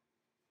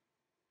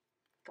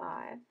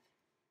 5,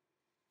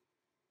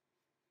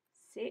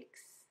 6,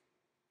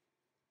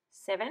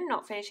 7.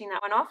 Not finishing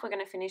that one off. We're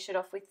going to finish it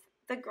off with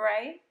the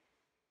grey.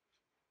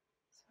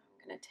 So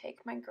I'm going to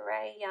take my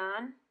grey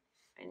yarn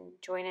and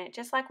join it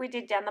just like we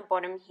did down the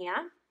bottom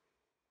here.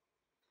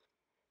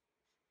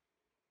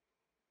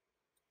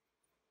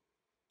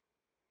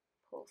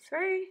 Pull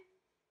through,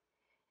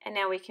 and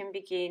now we can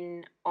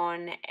begin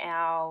on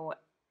our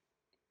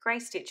grey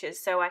stitches.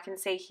 So I can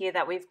see here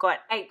that we've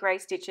got 8 grey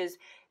stitches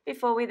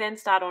before we then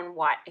start on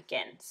white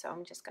again. So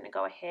I'm just going to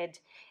go ahead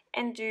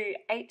and do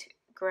 8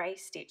 grey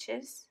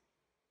stitches.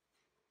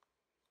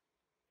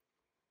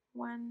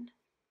 1,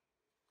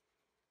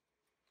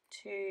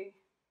 2,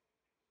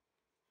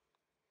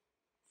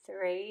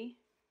 3,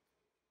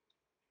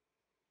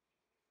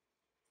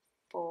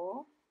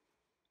 4,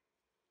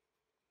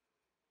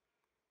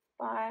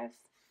 5,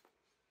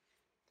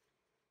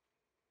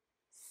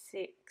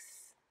 6,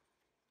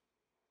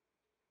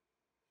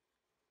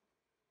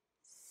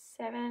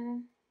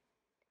 7,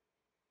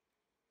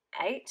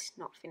 8,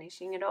 not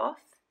finishing it off.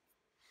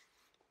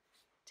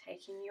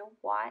 Taking your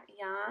white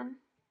yarn,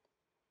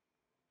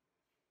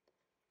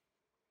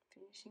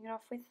 finishing it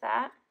off with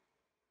that.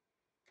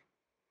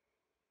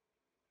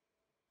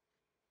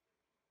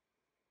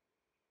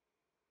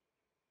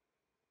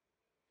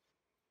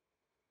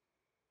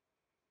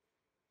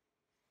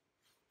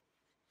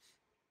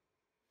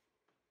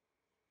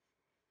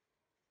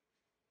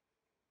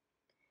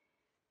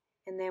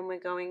 And then we're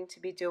going to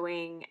be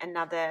doing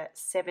another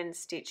 7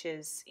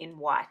 stitches in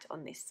white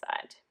on this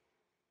side.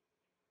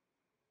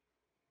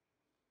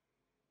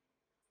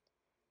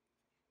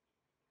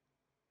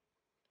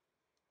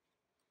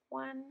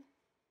 1,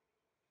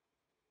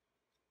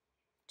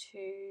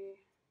 2,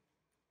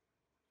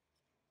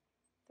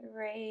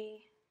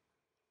 3,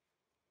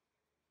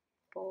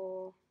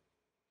 4,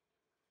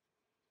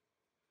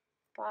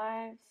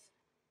 5,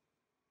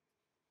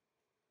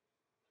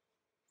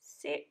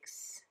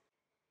 6,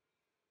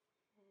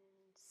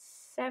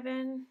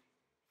 7.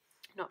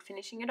 Not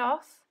finishing it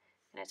off.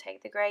 I'm going to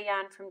take the grey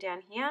yarn from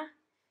down here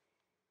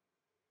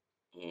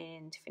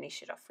and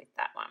finish it off with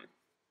that one.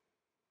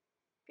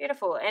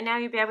 Beautiful. And now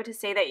you'll be able to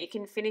see that you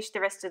can finish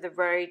the rest of the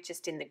row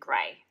just in the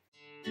grey.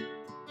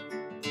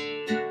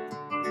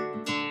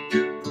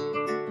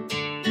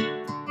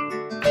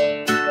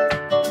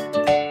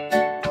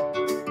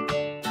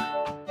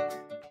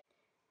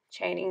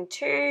 Chaining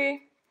 2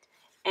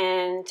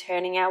 and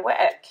turning our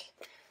work.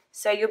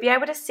 So you'll be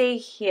able to see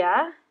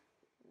here,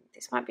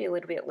 this might be a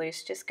little bit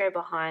loose, just go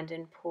behind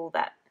and pull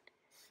that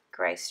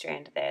grey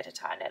strand there to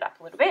tighten it up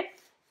a little bit.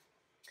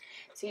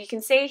 So you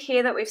can see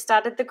here that we've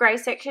started the grey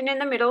section in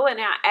the middle and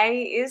our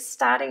A is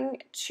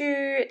starting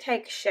to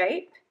take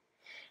shape.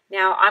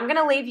 Now I'm going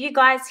to leave you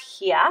guys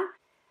here.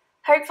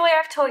 Hopefully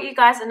I've taught you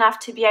guys enough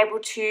to be able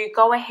to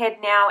go ahead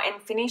now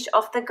and finish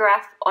off the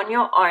graph on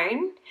your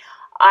own.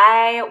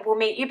 I will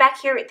meet you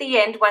back here at the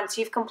end once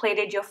you've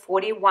completed your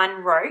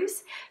 41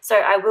 rows. So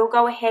I will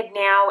go ahead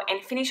now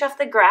and finish off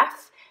the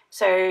graph.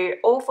 So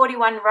all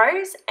 41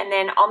 rows, and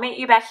then I'll meet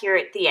you back here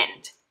at the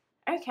end.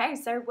 Okay,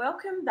 so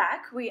welcome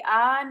back. We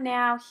are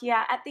now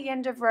here at the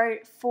end of row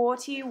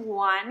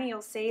 41.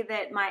 You'll see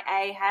that my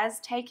A has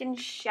taken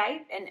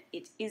shape and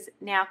it is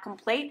now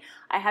complete.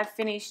 I have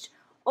finished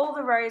all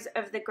the rows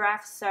of the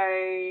graph,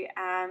 so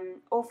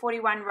all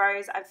 41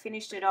 rows, I've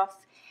finished it off.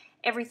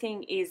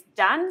 Everything is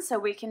done, so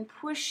we can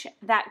push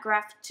that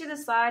graph to the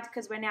side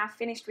because we're now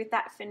finished with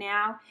that for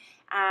now.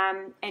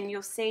 And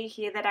you'll see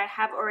here that I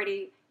have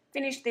already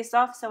finished this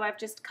off, so I've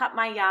just cut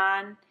my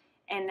yarn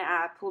and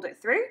pulled it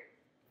through.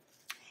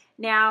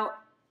 Now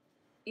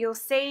you'll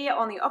see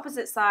on the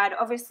opposite side,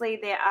 obviously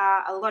there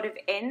are a lot of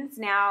ends.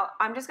 Now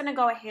I'm just going to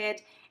go ahead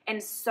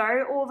and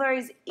sew all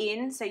those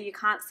in so you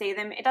can't see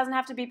them. It doesn't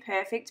have to be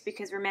perfect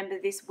because remember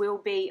this will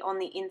be on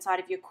the inside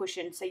of your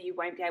cushion, so you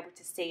won't be able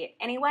to see it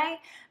anyway.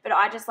 But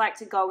I just like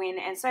to go in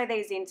and sew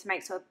these in to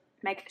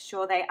make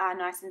sure they are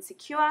nice and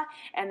secure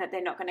and that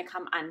they're not going to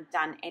come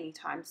undone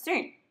anytime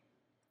soon.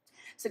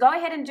 So go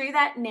ahead and do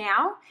that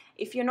now.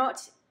 If you're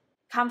not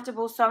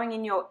comfortable sewing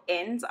in your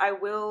ends, I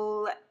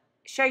will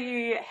show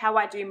you how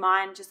I do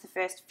mine, just the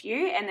first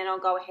few, and then I'll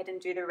go ahead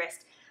and do the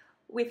rest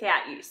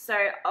without you. So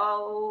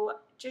I'll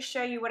just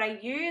show you what I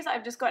use.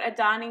 I've just got a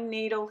darning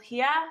needle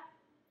here.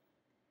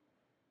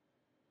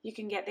 You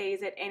can get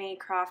these at any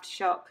craft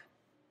shop,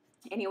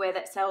 anywhere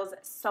that sells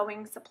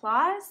sewing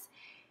supplies.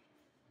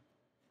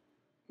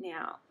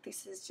 Now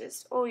this is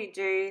just all you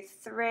do,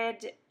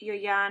 thread your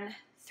yarn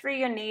through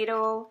your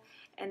needle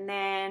and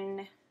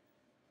then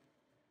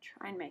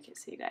try and make it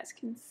so you guys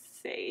can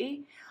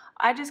see.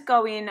 I just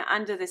go in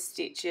under the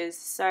stitches.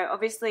 So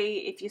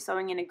obviously if you're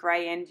sewing in a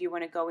grey end, you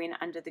want to go in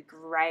under the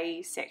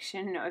grey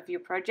section of your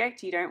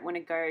project. You don't want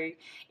to go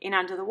in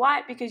under the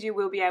white because you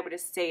will be able to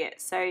see it.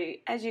 So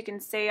as you can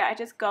see, I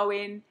just go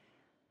in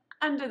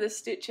under the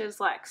stitches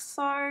like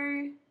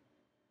so.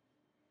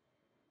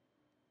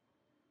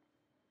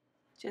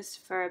 Just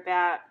for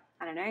about,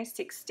 I don't know,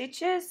 6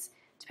 stitches.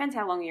 Depends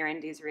how long your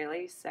end is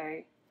really.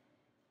 So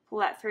pull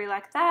that through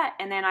like that,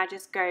 and then I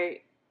just go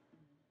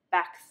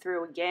back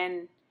through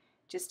again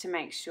just to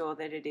make sure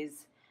that it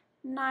is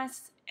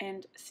nice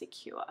and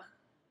secure.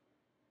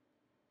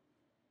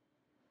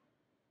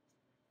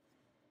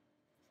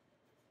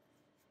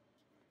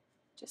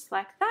 Just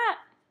like that.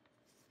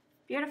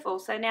 Beautiful.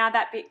 So now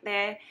that bit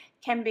there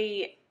can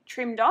be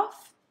trimmed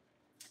off.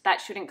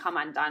 That shouldn't come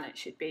undone. It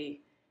should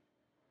be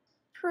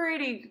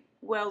pretty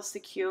well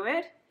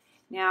secured.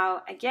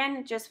 Now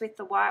again, just with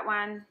the white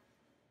one,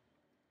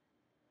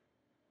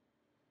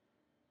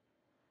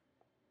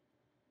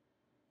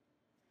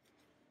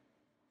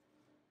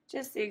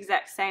 just the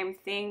exact same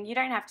thing. You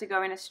don't have to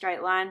go in a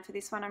straight line. For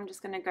this one, I'm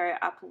just going to go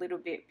up a little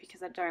bit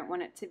because I don't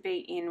want it to be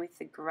in with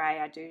the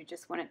grey. I do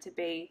just want it to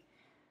be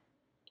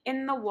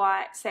in the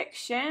white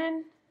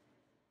section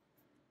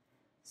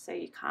so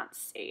you can't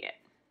see it.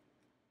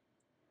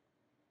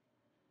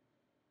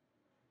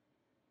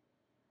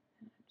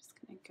 I'm just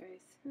going to go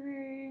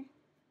through.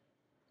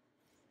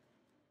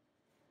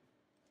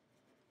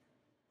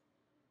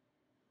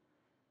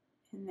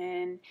 And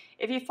then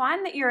if you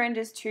find that your end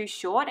is too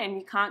short and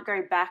you can't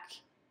go back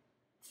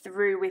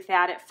through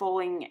without it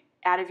falling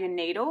out of your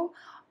needle,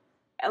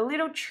 a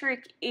little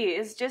trick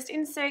is just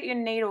insert your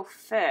needle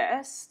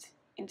first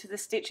into the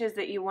stitches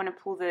that you want to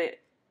pull the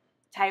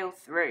tail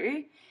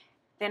through,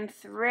 then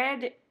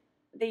thread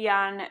the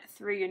yarn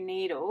through your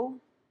needle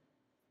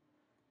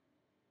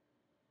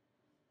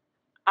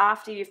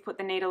after you've put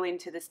the needle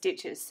into the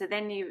stitches. So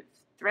then you've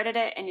threaded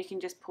it and you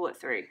can just pull it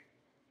through.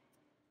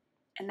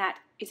 And that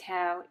is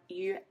how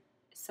you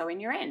sew in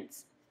your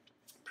ends.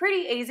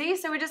 Pretty easy.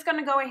 So we're just going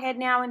to go ahead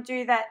now and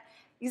do that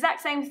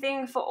exact same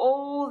thing for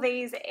all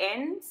these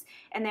ends.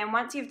 And then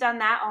once you've done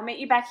that, I'll meet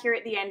you back here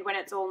at the end when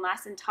it's all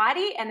nice and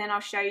tidy, and then I'll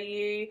show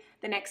you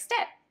the next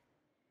step.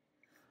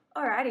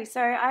 Alrighty,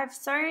 so I've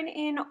sewn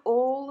in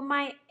all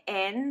my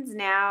ends.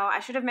 Now, I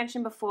should have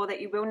mentioned before that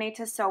you will need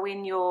to sew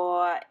in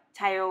your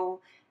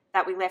tail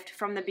that we left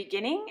from the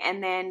beginning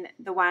and then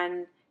the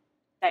one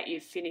that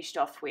you've finished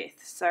off with.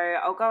 So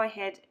I'll go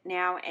ahead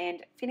now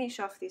and finish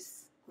off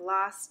this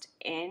last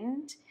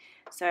end.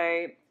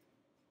 So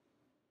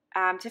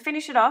to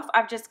finish it off,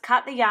 I've just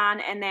cut the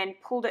yarn and then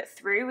pulled it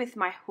through with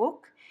my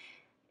hook.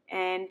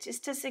 And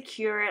just to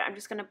secure it, I'm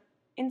just going to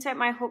insert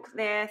my hook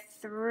there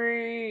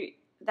through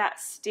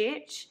that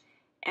stitch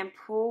and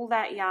pull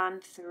that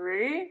yarn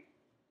through.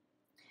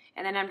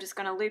 And then I'm just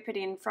going to loop it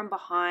in from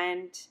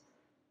behind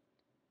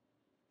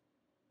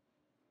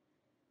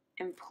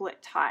and pull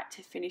it tight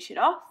to finish it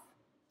off,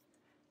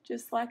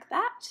 just like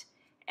that.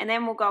 And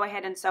then we'll go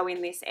ahead and sew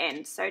in this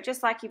end. So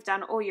just like you've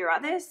done all your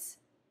others,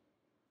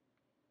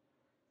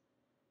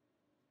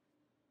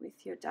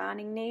 with your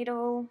darning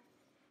needle,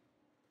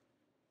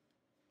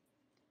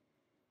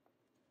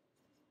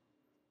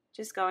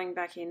 just going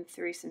back in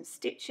through some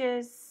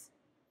stitches.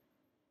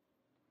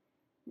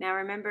 Now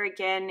remember,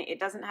 again, it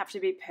doesn't have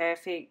to be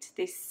perfect.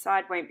 This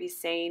side won't be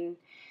seen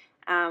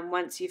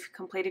once you've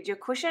completed your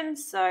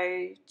cushions,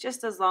 so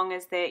just as long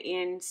as they're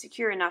in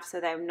secure enough so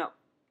they're not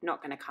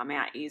going to come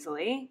out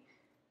easily.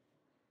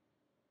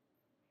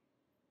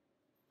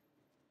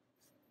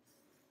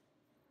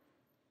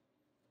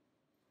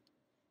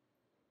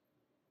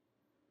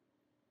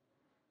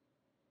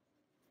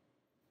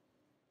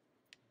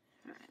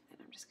 Alright, then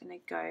I'm just going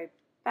to go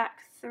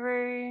back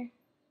through.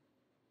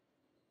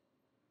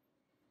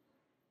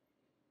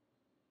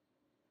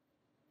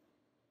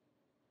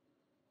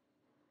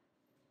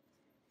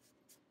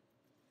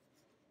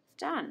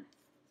 Done.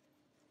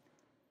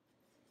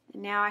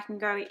 And now I can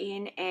go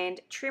in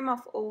and trim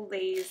off all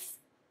these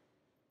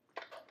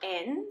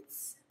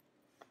ends.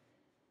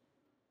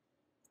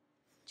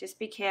 Just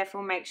be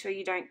careful, make sure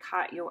you don't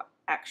cut your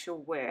actual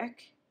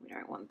work. We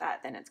don't want that,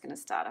 then it's going to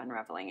start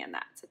unraveling and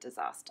that's a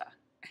disaster.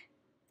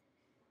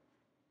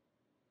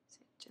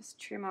 So just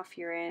trim off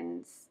your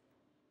ends.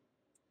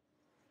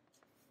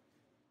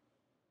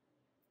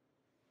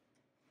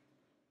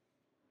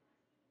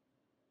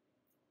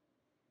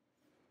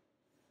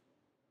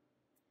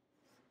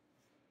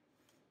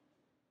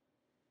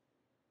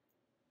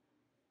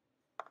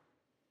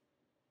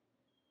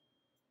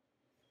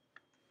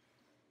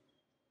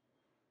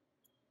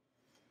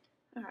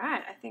 All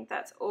right, I think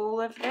that's all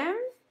of them.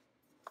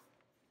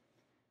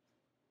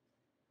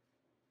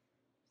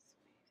 Just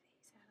move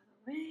these out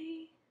of the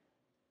way.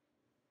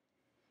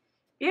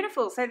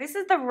 Beautiful, so this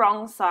is the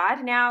wrong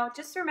side. Now,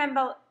 just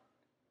remember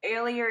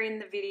earlier in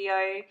the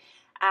video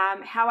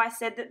how I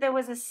said that there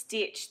was a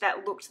stitch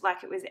that looked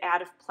like it was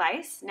out of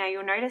place. Now,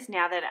 you'll notice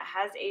now that it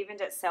has evened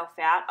itself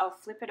out. I'll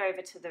flip it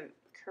over to the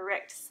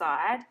correct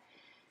side.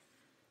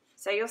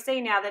 So you'll see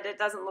now that it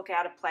doesn't look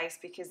out of place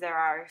because there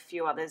are a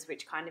few others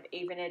which kind of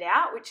even it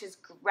out, which is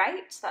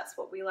great. That's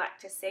what we like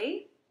to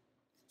see.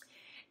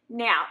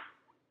 Now,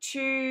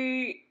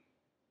 to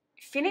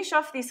finish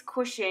off this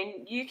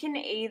cushion, you can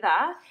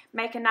either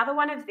make another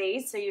one of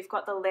these so you've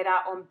got the letter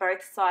on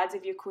both sides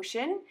of your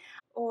cushion,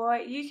 or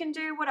you can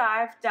do what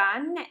I've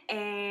done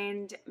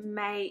and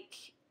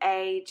make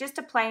just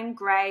a plain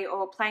grey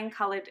or plain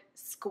coloured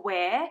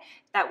square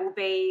that will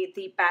be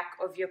the back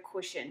of your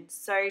cushion.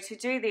 So to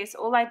do this,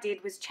 all I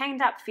did was chained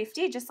up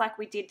 50, just like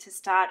we did to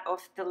start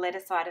off the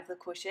letter side of the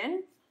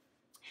cushion,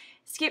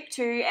 skip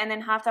 2 and then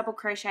half double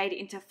crocheted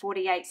into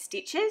 48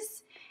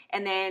 stitches,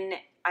 and then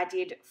I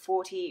did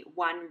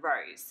 41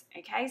 rows.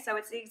 Okay, so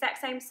it's the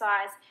exact same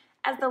size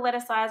as the letter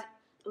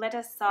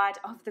side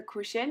of the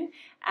cushion,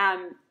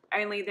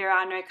 only there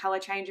are no colour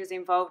changes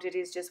involved. It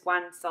is just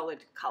one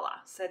solid colour.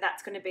 So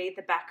that's going to be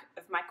the back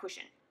of my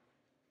cushion.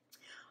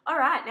 All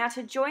right, now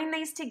to join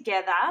these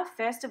together,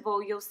 first of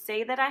all, you'll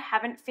see that I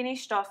haven't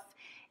finished off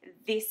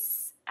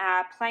this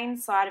plain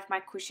side of my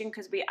cushion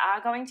because we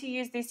are going to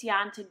use this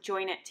yarn to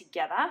join it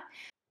together.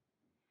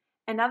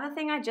 Another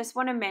thing I just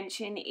want to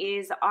mention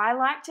is I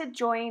like to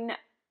join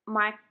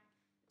my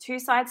two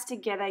sides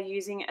together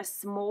using a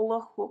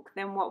smaller hook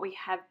than what we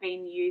have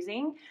been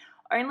using,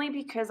 only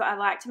because I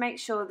like to make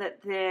sure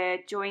that the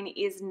join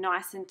is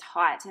nice and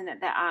tight and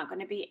that there aren't going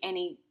to be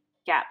any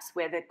gaps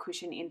where the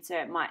cushion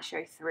insert might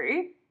show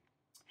through.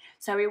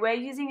 So we were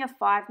using a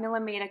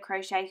 5mm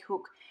crochet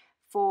hook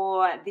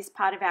for this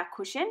part of our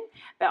cushion,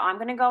 but I'm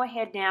going to go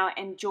ahead now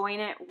and join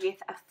it with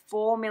a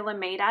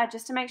 4mm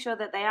just to make sure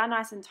that they are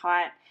nice and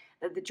tight,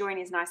 that the join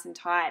is nice and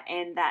tight,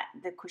 and that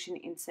the cushion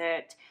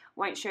insert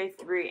won't show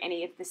through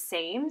any of the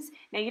seams.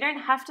 Now you don't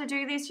have to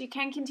do this, you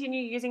can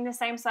continue using the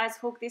same size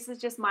hook. This is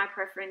just my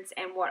preference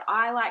and what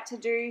I like to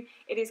do.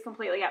 It is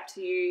completely up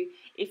to you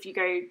if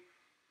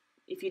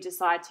you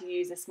decide to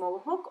use a smaller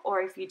hook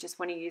or if you just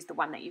want to use the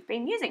one that you've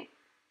been using.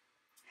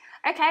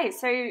 Okay,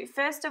 so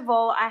first of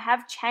all, I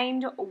have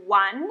chained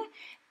 1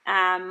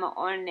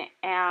 on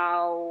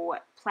our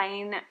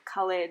plain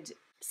coloured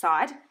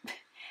side.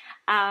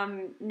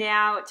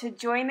 Now to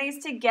join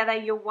these together,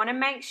 you'll want to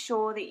make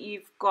sure that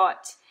you've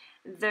got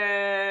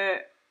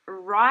the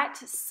right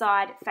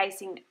side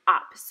facing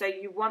up. So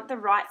you want the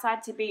right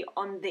side to be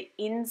on the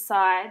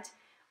inside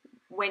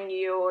when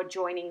you're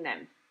joining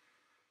them.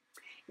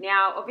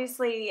 Now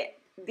obviously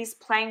this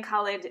plain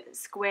coloured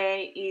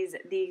square is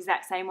the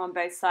exact same on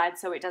both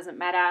sides, so it doesn't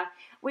matter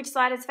which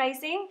side it's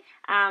facing,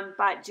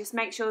 but just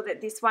make sure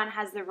that this one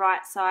has the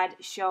right side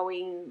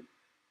showing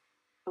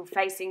or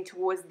facing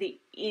towards the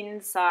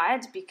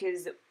inside,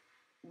 because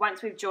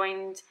once we've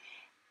joined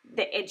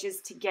the edges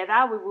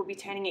together, we will be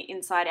turning it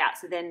inside out,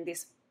 so then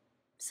this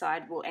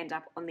side will end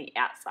up on the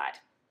outside.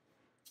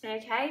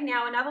 Okay,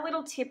 now another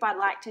little tip I'd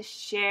like to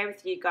share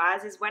with you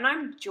guys is when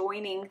I'm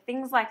joining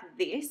things like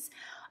this,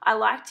 I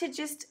like to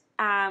just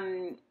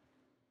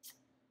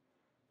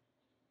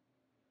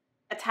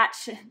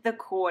attach the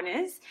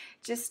corners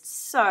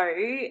just so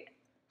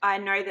I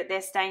know that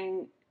they're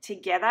staying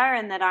together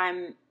and that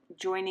I'm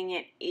joining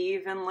it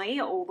evenly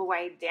all the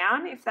way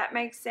down, if that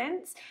makes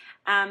sense.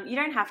 You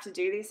don't have to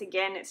do this,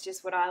 again, it's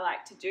just what I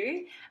like to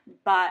do,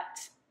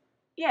 but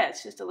yeah,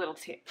 it's just a little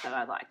tip that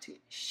I'd like to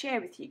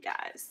share with you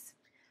guys.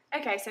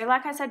 Okay, so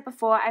like I said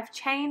before, I've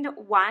chained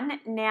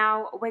 1.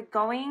 Now we're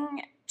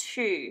going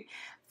to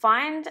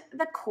find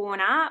the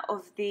corner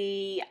of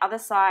the other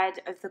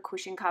side of the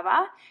cushion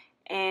cover,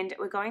 and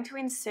we're going to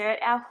insert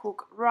our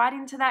hook right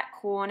into that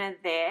corner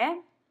there,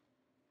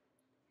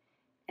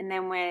 and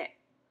then we're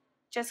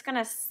just going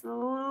to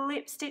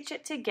slip stitch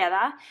it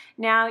together.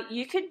 Now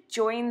you could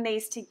join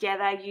these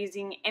together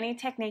using any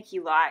technique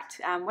you liked,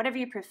 whatever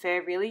you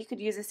prefer really. You could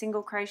use a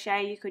single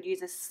crochet, you could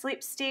use a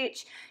slip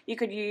stitch, you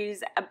could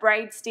use a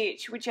braid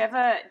stitch,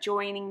 whichever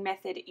joining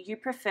method you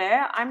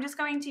prefer. I'm just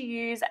going to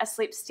use a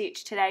slip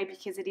stitch today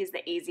because it is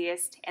the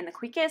easiest and the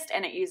quickest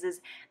and it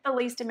uses the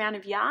least amount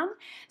of yarn.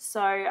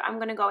 So I'm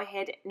going to go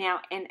ahead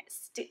now and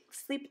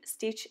slip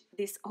stitch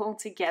this all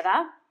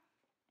together.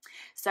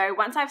 So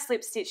once I've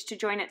slip stitched to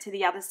join it to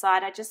the other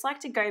side, I just like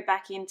to go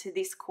back into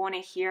this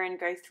corner here and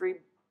go through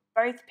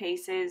both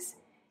pieces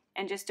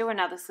and just do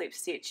another slip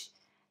stitch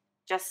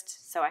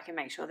just so I can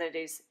make sure that it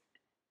is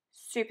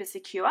super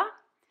secure.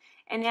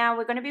 And now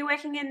we're going to be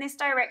working in this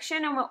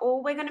direction, and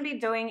all we're going to be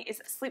doing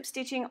is slip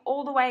stitching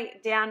all the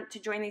way down to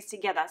join these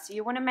together. So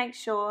you want to make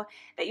sure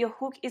that your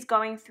hook is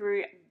going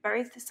through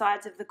both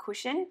sides of the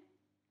cushion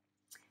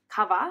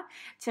cover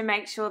to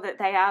make sure that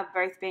they are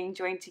both being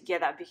joined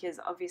together, because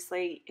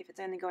obviously if it's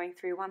only going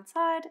through one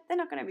side, they're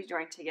not going to be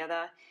joined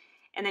together,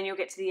 and then you'll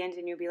get to the end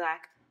and you'll be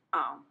like,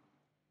 oh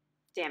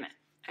damn it.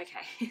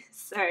 Okay,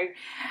 so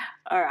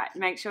all right,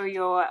 make sure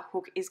your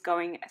hook is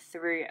going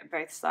through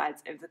both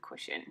sides of the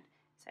cushion,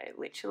 so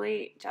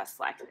literally just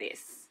like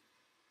this.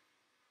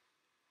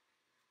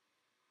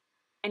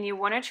 And you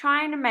want to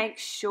try and make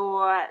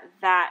sure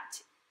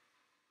that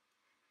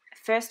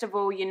first of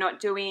all you're not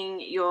doing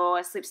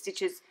your slip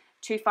stitches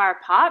too far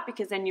apart,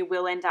 because then you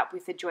will end up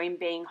with the join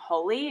being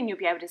wholly and you'll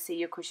be able to see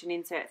your cushion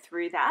insert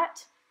through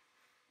that.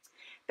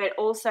 But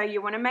also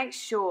you want to make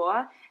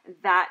sure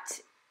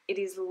that it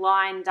is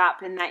lined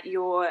up and that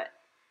you're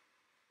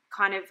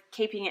kind of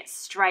keeping it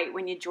straight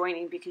when you're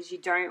joining, because you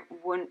don't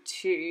want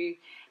to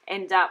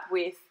end up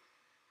with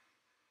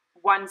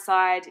one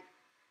side,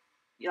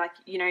 like,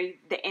 you know,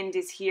 the end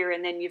is here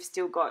and then you've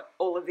still got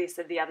all of this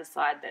of the other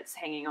side that's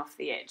hanging off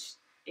the edge,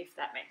 if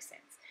that makes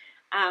sense.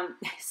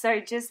 So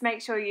just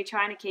make sure you're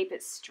trying to keep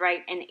it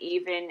straight and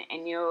even,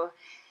 and you're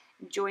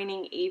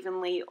joining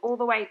evenly all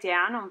the way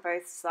down on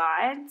both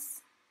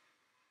sides.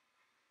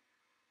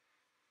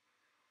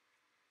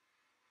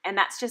 And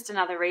that's just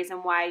another reason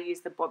why I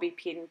use the bobby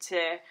pin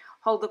to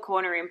hold the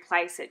corner in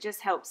place. It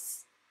just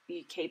helps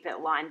you keep it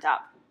lined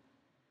up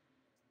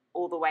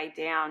all the way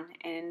down,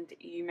 and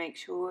you make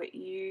sure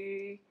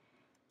you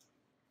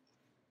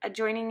are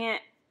joining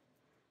it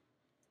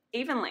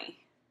evenly.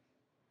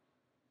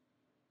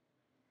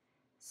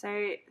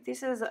 So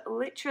this is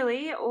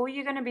literally all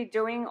you're going to be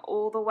doing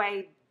all the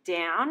way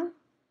down.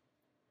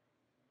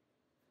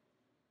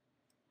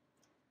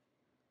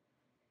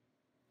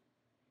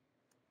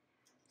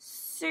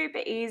 Super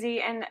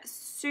easy and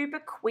super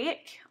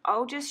quick.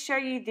 I'll just show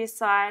you this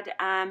side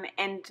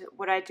and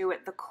what I do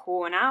at the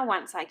corner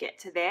once I get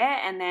to there,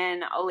 and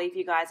then I'll leave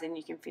you guys and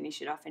you can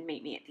finish it off and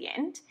meet me at the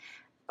end.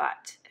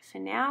 But for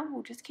now,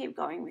 we'll just keep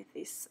going with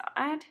this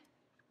side.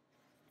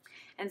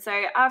 And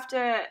so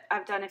after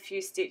I've done a few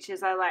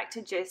stitches, I like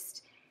to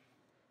just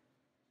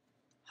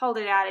hold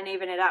it out and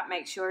even it up,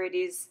 make sure it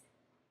is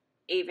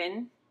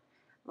even,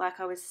 like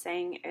I was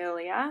saying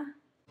earlier.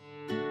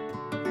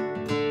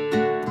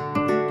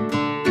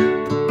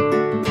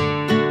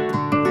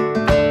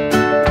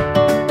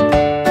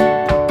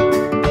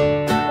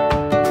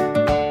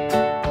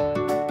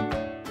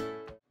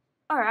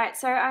 Alright,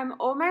 so I'm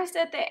almost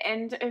at the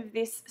end of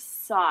this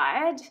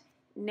side.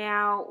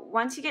 Now,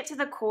 once you get to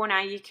the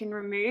corner, you can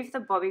remove the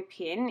bobby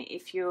pin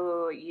if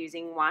you're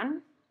using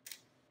one,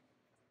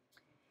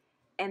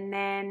 and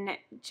then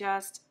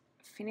just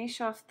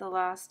finish off the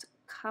last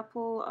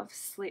couple of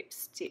slip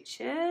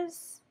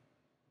stitches.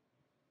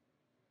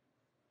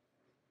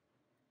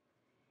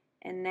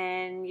 And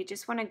then you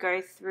just want to go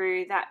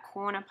through that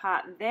corner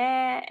part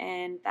there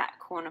and that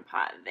corner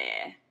part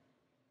there.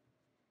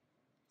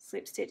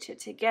 Slip stitch it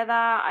together.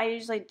 I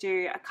usually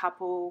do a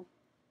couple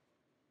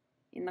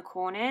in the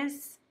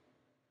corners,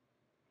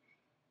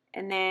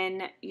 and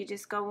then you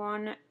just go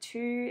on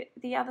to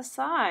the other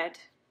side,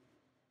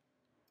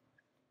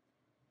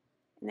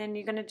 and then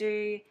you're going to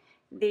do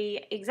the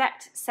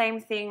exact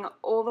same thing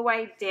all the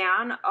way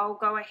down. I'll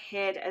go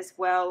ahead as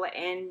well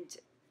and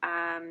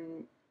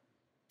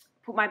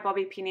put my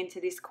bobby pin into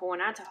this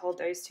corner to hold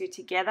those two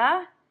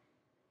together,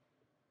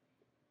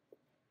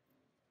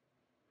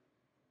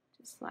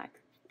 just like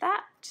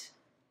that.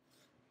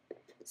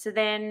 So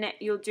then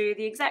you'll do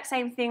the exact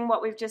same thing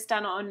what we've just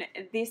done on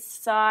this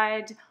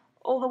side,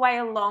 all the way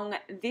along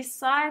this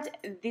side,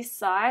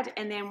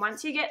 and then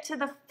once you get to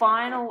the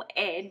final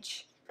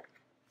edge,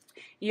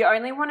 you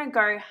only want to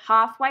go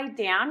halfway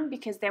down,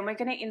 because then we're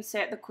going to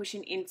insert the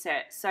cushion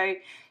insert. So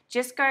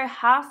just go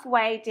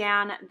halfway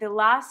down the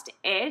last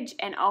edge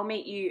and I'll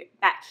meet you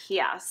back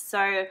here.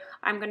 So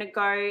I'm going to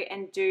go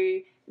and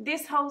do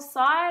this whole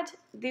side,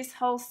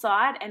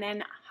 and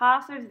then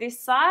half of this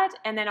side,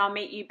 and then I'll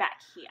meet you back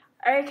here.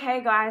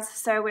 Okay guys,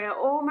 so we're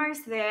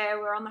almost there.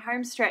 We're on the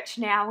home stretch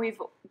now.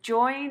 We've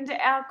joined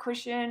our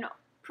cushion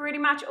pretty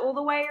much all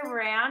the way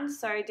around.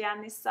 So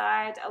down this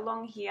side,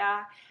 along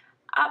here,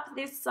 up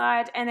this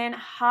side, and then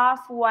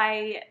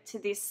halfway to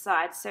this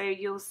side. So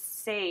you'll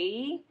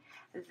see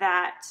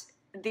that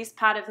this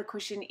part of the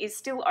cushion is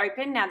still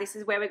open. Now this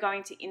is where we're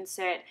going to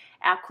insert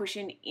our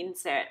cushion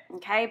insert,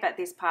 okay? But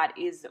this part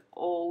is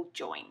all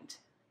joined.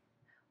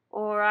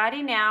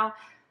 Alrighty, now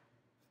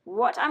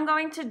what I'm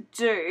going to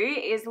do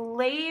is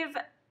leave,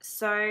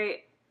 so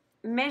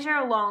measure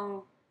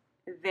along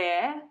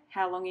there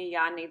how long your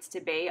yarn needs to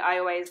be. I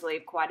always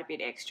leave quite a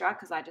bit extra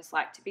because I just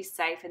like to be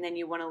safe, and then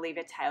you want to leave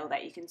a tail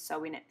that you can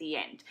sew in at the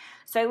end.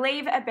 So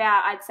leave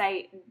about, I'd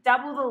say,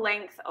 double the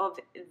length of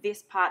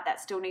this part that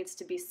still needs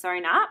to be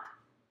sewn up,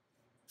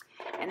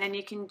 and then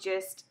you can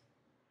just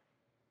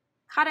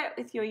cut it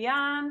with your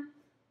yarn,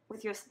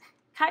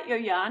 cut your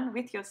yarn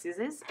with your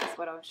scissors, is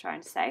what I was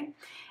trying to say.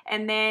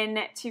 And then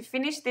to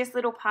finish this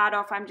little part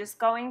off, I'm just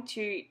going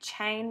to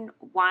chain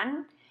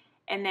one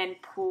and then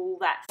pull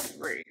that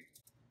through,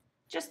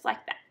 just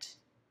like that,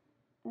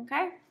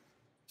 okay?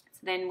 So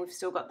then we've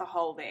still got the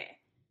hole there.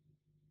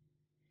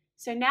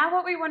 So now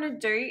what we want to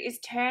do is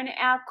turn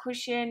our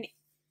cushion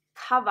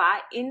cover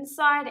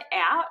inside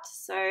out.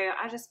 So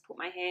I just put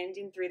my hand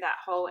in through that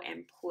hole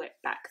and pull it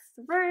back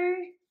through.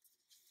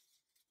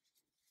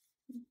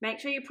 Make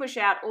sure you push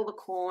out all the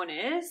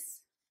corners.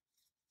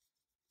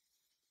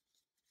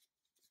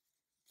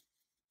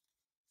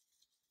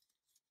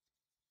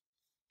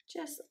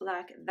 Just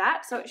like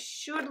that. So it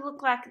should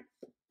look like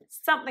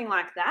something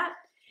like that.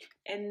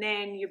 And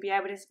then you'll be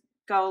able to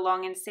go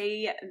along and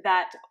see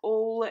that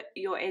all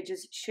your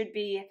edges should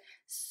be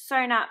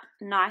sewn up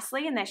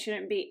nicely and there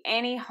shouldn't be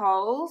any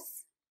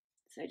holes.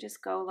 So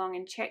just go along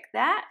and check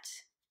that.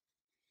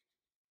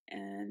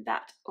 And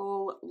that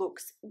all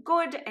looks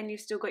good, and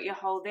you've still got your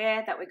hole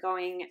there that we're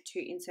going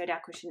to insert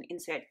our cushion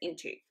insert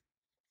into.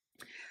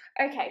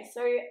 Okay,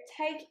 so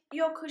take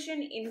your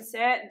cushion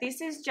insert. This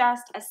is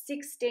just a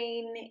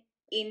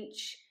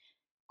 16-inch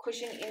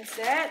cushion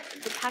insert.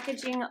 The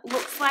packaging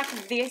looks like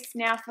this.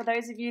 Now, for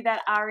those of you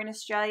that are in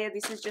Australia,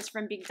 this is just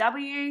from Big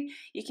W.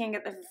 You can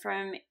get them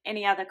from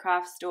any other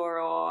craft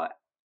store or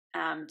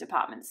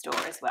department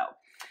store as well.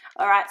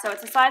 All right, so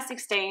it's a size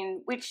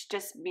 16, which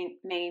just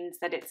means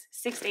that it's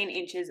 16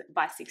 inches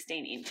by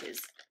 16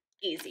 inches.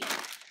 Easy.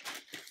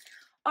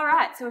 All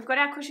right, so we've got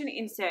our cushion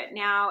insert.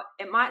 Now,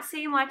 it might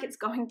seem like it's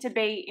going to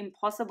be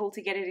impossible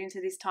to get it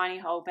into this tiny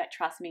hole, but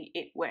trust me,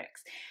 it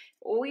works.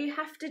 All you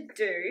have to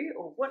do,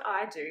 or what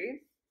I do,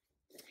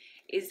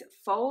 is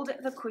fold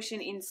the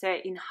cushion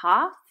insert in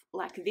half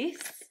like this.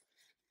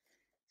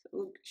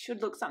 So it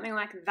should look something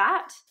like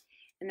that.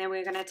 And then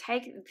we're going to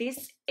take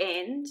this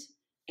end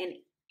and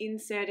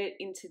insert it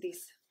into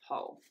this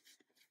hole.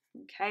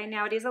 Okay,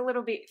 now it is a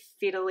little bit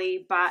fiddly,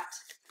 but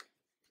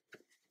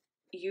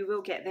you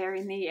will get there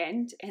in the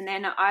end. And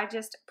then I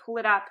just pull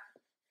it up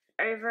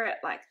over it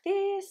like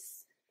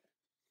this.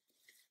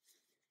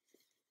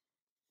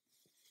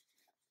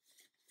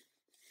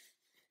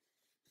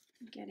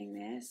 Getting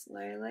there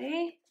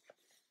slowly.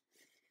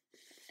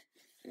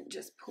 And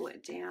just pull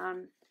it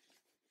down.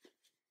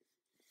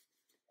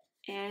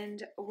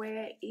 And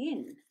we're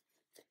in.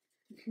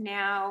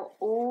 Now,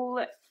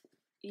 all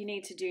you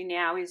need to do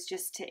now is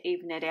just to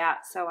even it out.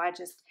 So I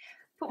just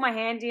put my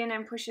hand in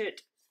and push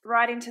it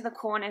right into the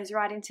corners,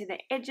 right into the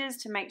edges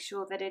to make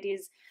sure that it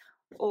is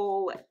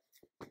all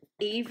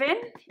even.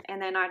 And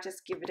then I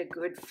just give it a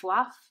good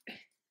fluff.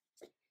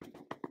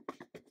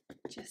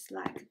 Just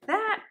like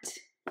that.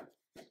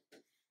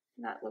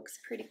 That looks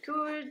pretty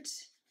good.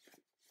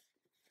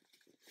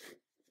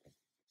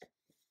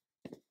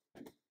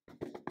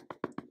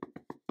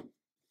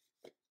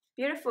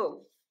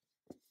 Beautiful.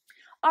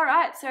 All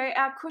right, so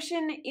our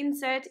cushion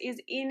insert is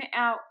in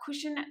our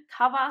cushion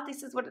cover.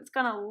 This is what it's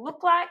gonna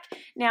look like.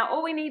 Now,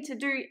 all we need to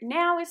do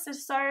now is to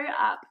sew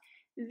up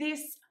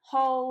this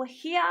hole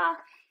here,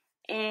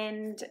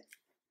 and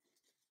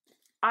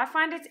I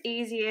find it's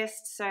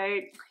easiest, so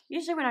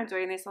usually when I'm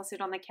doing this, I'll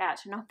sit on the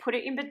couch and I'll put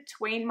it in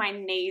between my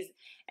knees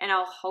and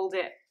I'll hold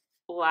it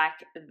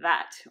like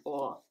that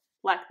or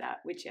like that,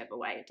 whichever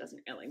way, it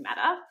doesn't really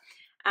matter.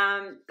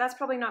 That's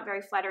probably not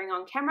very flattering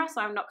on camera,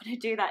 so I'm not going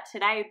to do that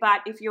today,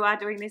 but if you are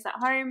doing this at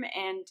home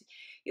and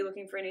you're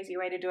looking for an easy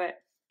way to do it,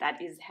 that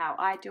is how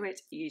I do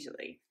it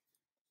usually.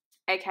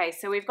 Okay,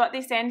 so we've got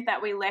this end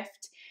that we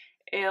left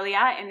earlier,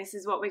 and this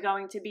is what we're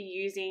going to be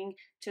using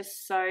to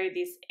sew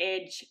this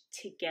edge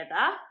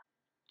together.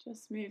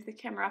 Just move the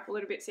camera up a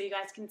little bit so you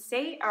guys can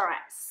see. All right,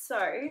 so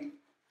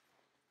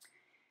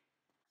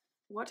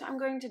what I'm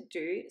going to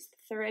do is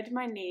thread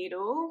my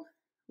needle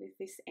with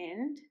this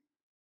end.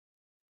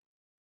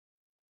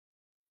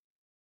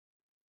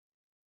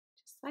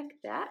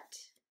 Like that,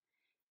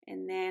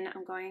 and then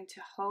I'm going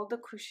to hold the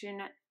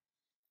cushion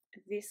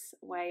this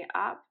way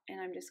up,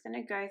 and I'm just going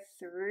to go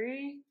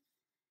through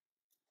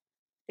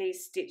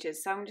these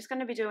stitches. So I'm just going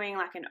to be doing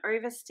like an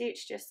over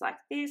stitch, just like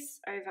this,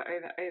 over,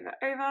 over, over,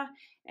 over,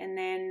 and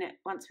then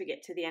once we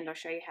get to the end, I'll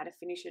show you how to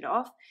finish it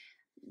off,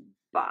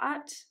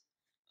 but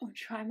I'll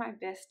try my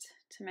best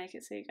to make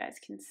it so you guys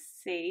can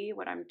see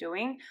what I'm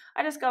doing.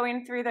 I just go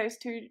in through those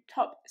two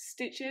top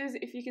stitches,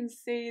 if you can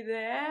see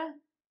there.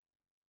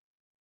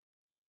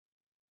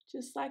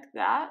 Just like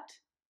that.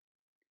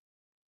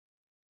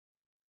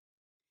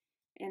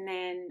 And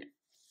then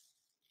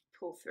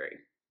pull through.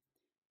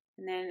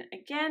 And then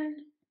again,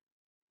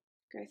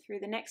 go through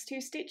the next two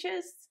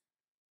stitches,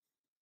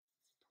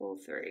 pull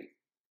through.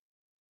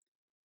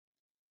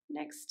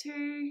 Next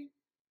two.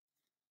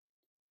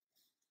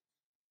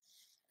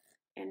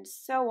 And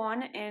so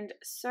on and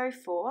so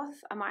forth.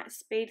 I might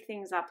speed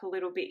things up a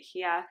little bit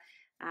here,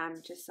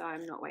 just so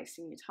I'm not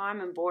wasting your time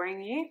and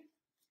boring you.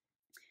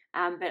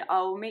 But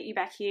I'll meet you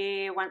back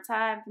here once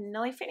I've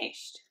nearly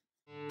finished.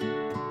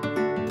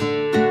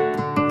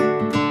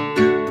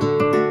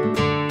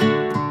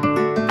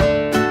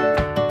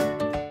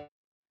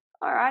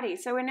 Alrighty,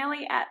 so we're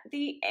nearly at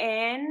the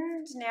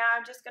end. Now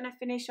I'm just going to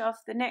finish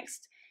off the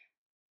next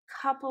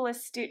couple of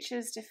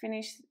stitches to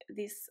finish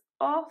this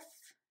off.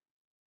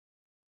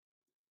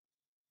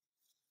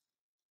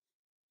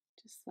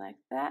 Just like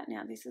that.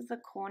 Now this is the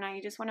corner.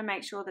 You just want to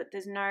make sure that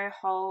there's no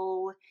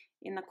hole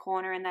in the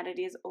corner and that it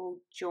is all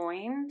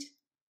joined,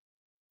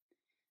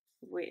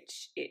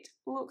 which it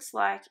looks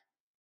like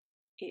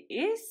it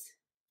is.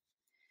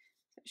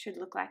 So it should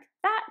look like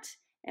that.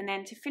 And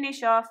then to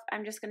finish off,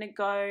 I'm just going to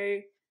go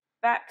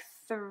back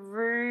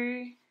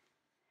through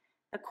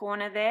the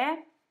corner there,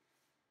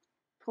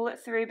 pull it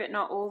through but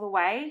not all the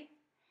way,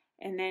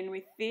 and then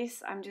with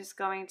this I'm just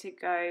going to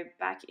go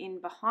back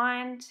in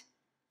behind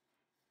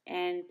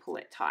and pull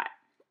it tight.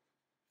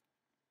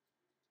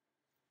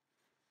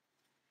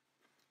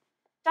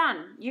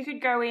 Done. You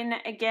could go in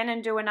again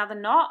and do another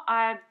knot.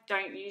 I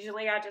don't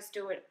usually, I just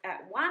do it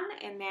at one,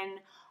 and then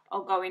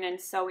I'll go in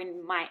and sew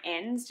in my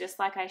ends just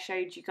like I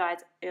showed you guys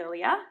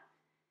earlier.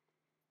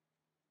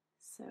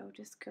 So I'll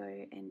just go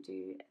and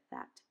do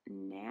that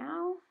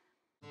now.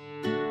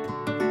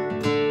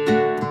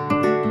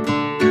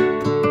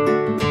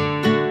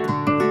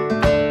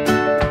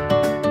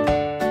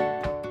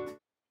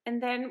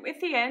 And then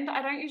with the end,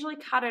 I don't usually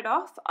cut it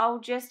off. I'll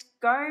just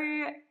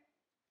go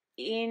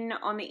in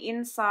on the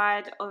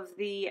inside of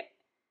the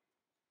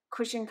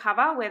cushion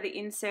cover where the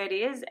insert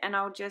is, and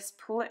I'll just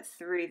pull it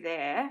through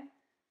there.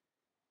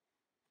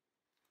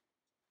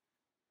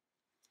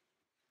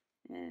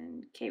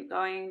 And keep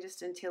going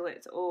just until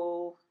it's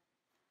all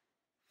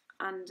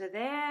under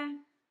there.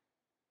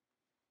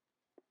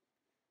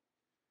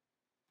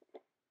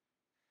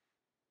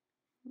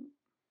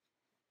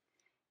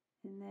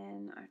 And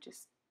then I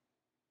just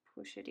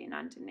push it in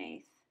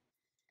underneath.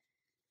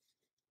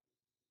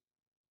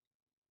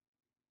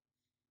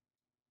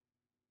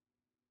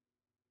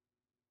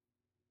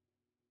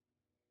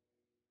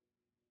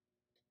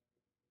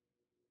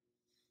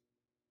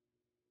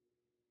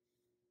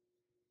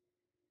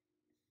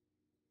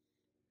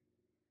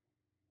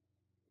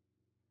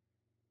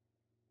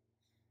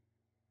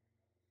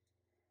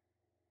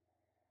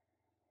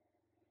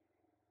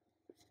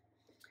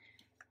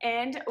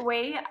 And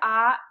we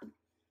are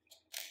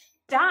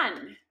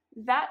done.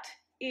 That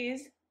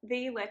is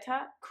the letter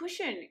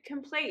cushion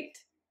complete.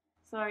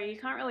 Sorry, you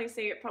can't really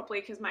see it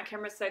properly because my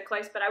camera's so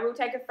close, but I will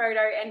take a photo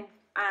and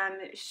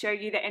show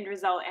you the end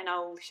result, and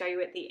I'll show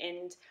you at the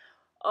end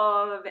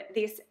of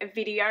this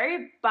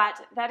video. But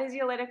that is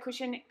your letter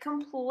cushion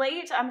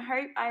complete.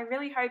 I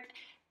really hope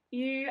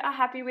you are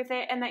happy with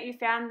it and that you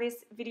found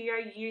this video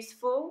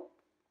useful.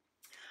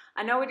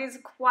 I know it is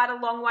quite a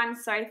long one,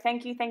 so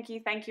thank you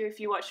if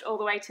you watched all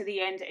the way to the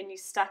end and you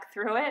stuck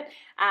through it.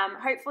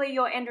 Hopefully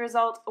your end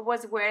result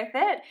was worth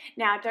it.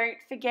 Now, don't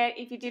forget,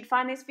 if you did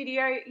find this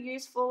video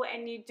useful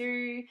and you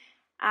do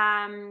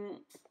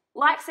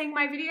like seeing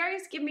my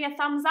videos, give me a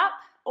thumbs up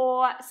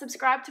or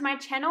subscribe to my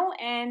channel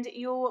and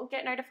you'll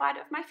get notified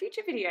of my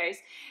future videos.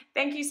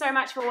 Thank you so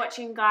much for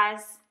watching,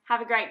 guys.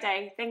 Have a great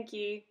day. Thank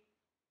you.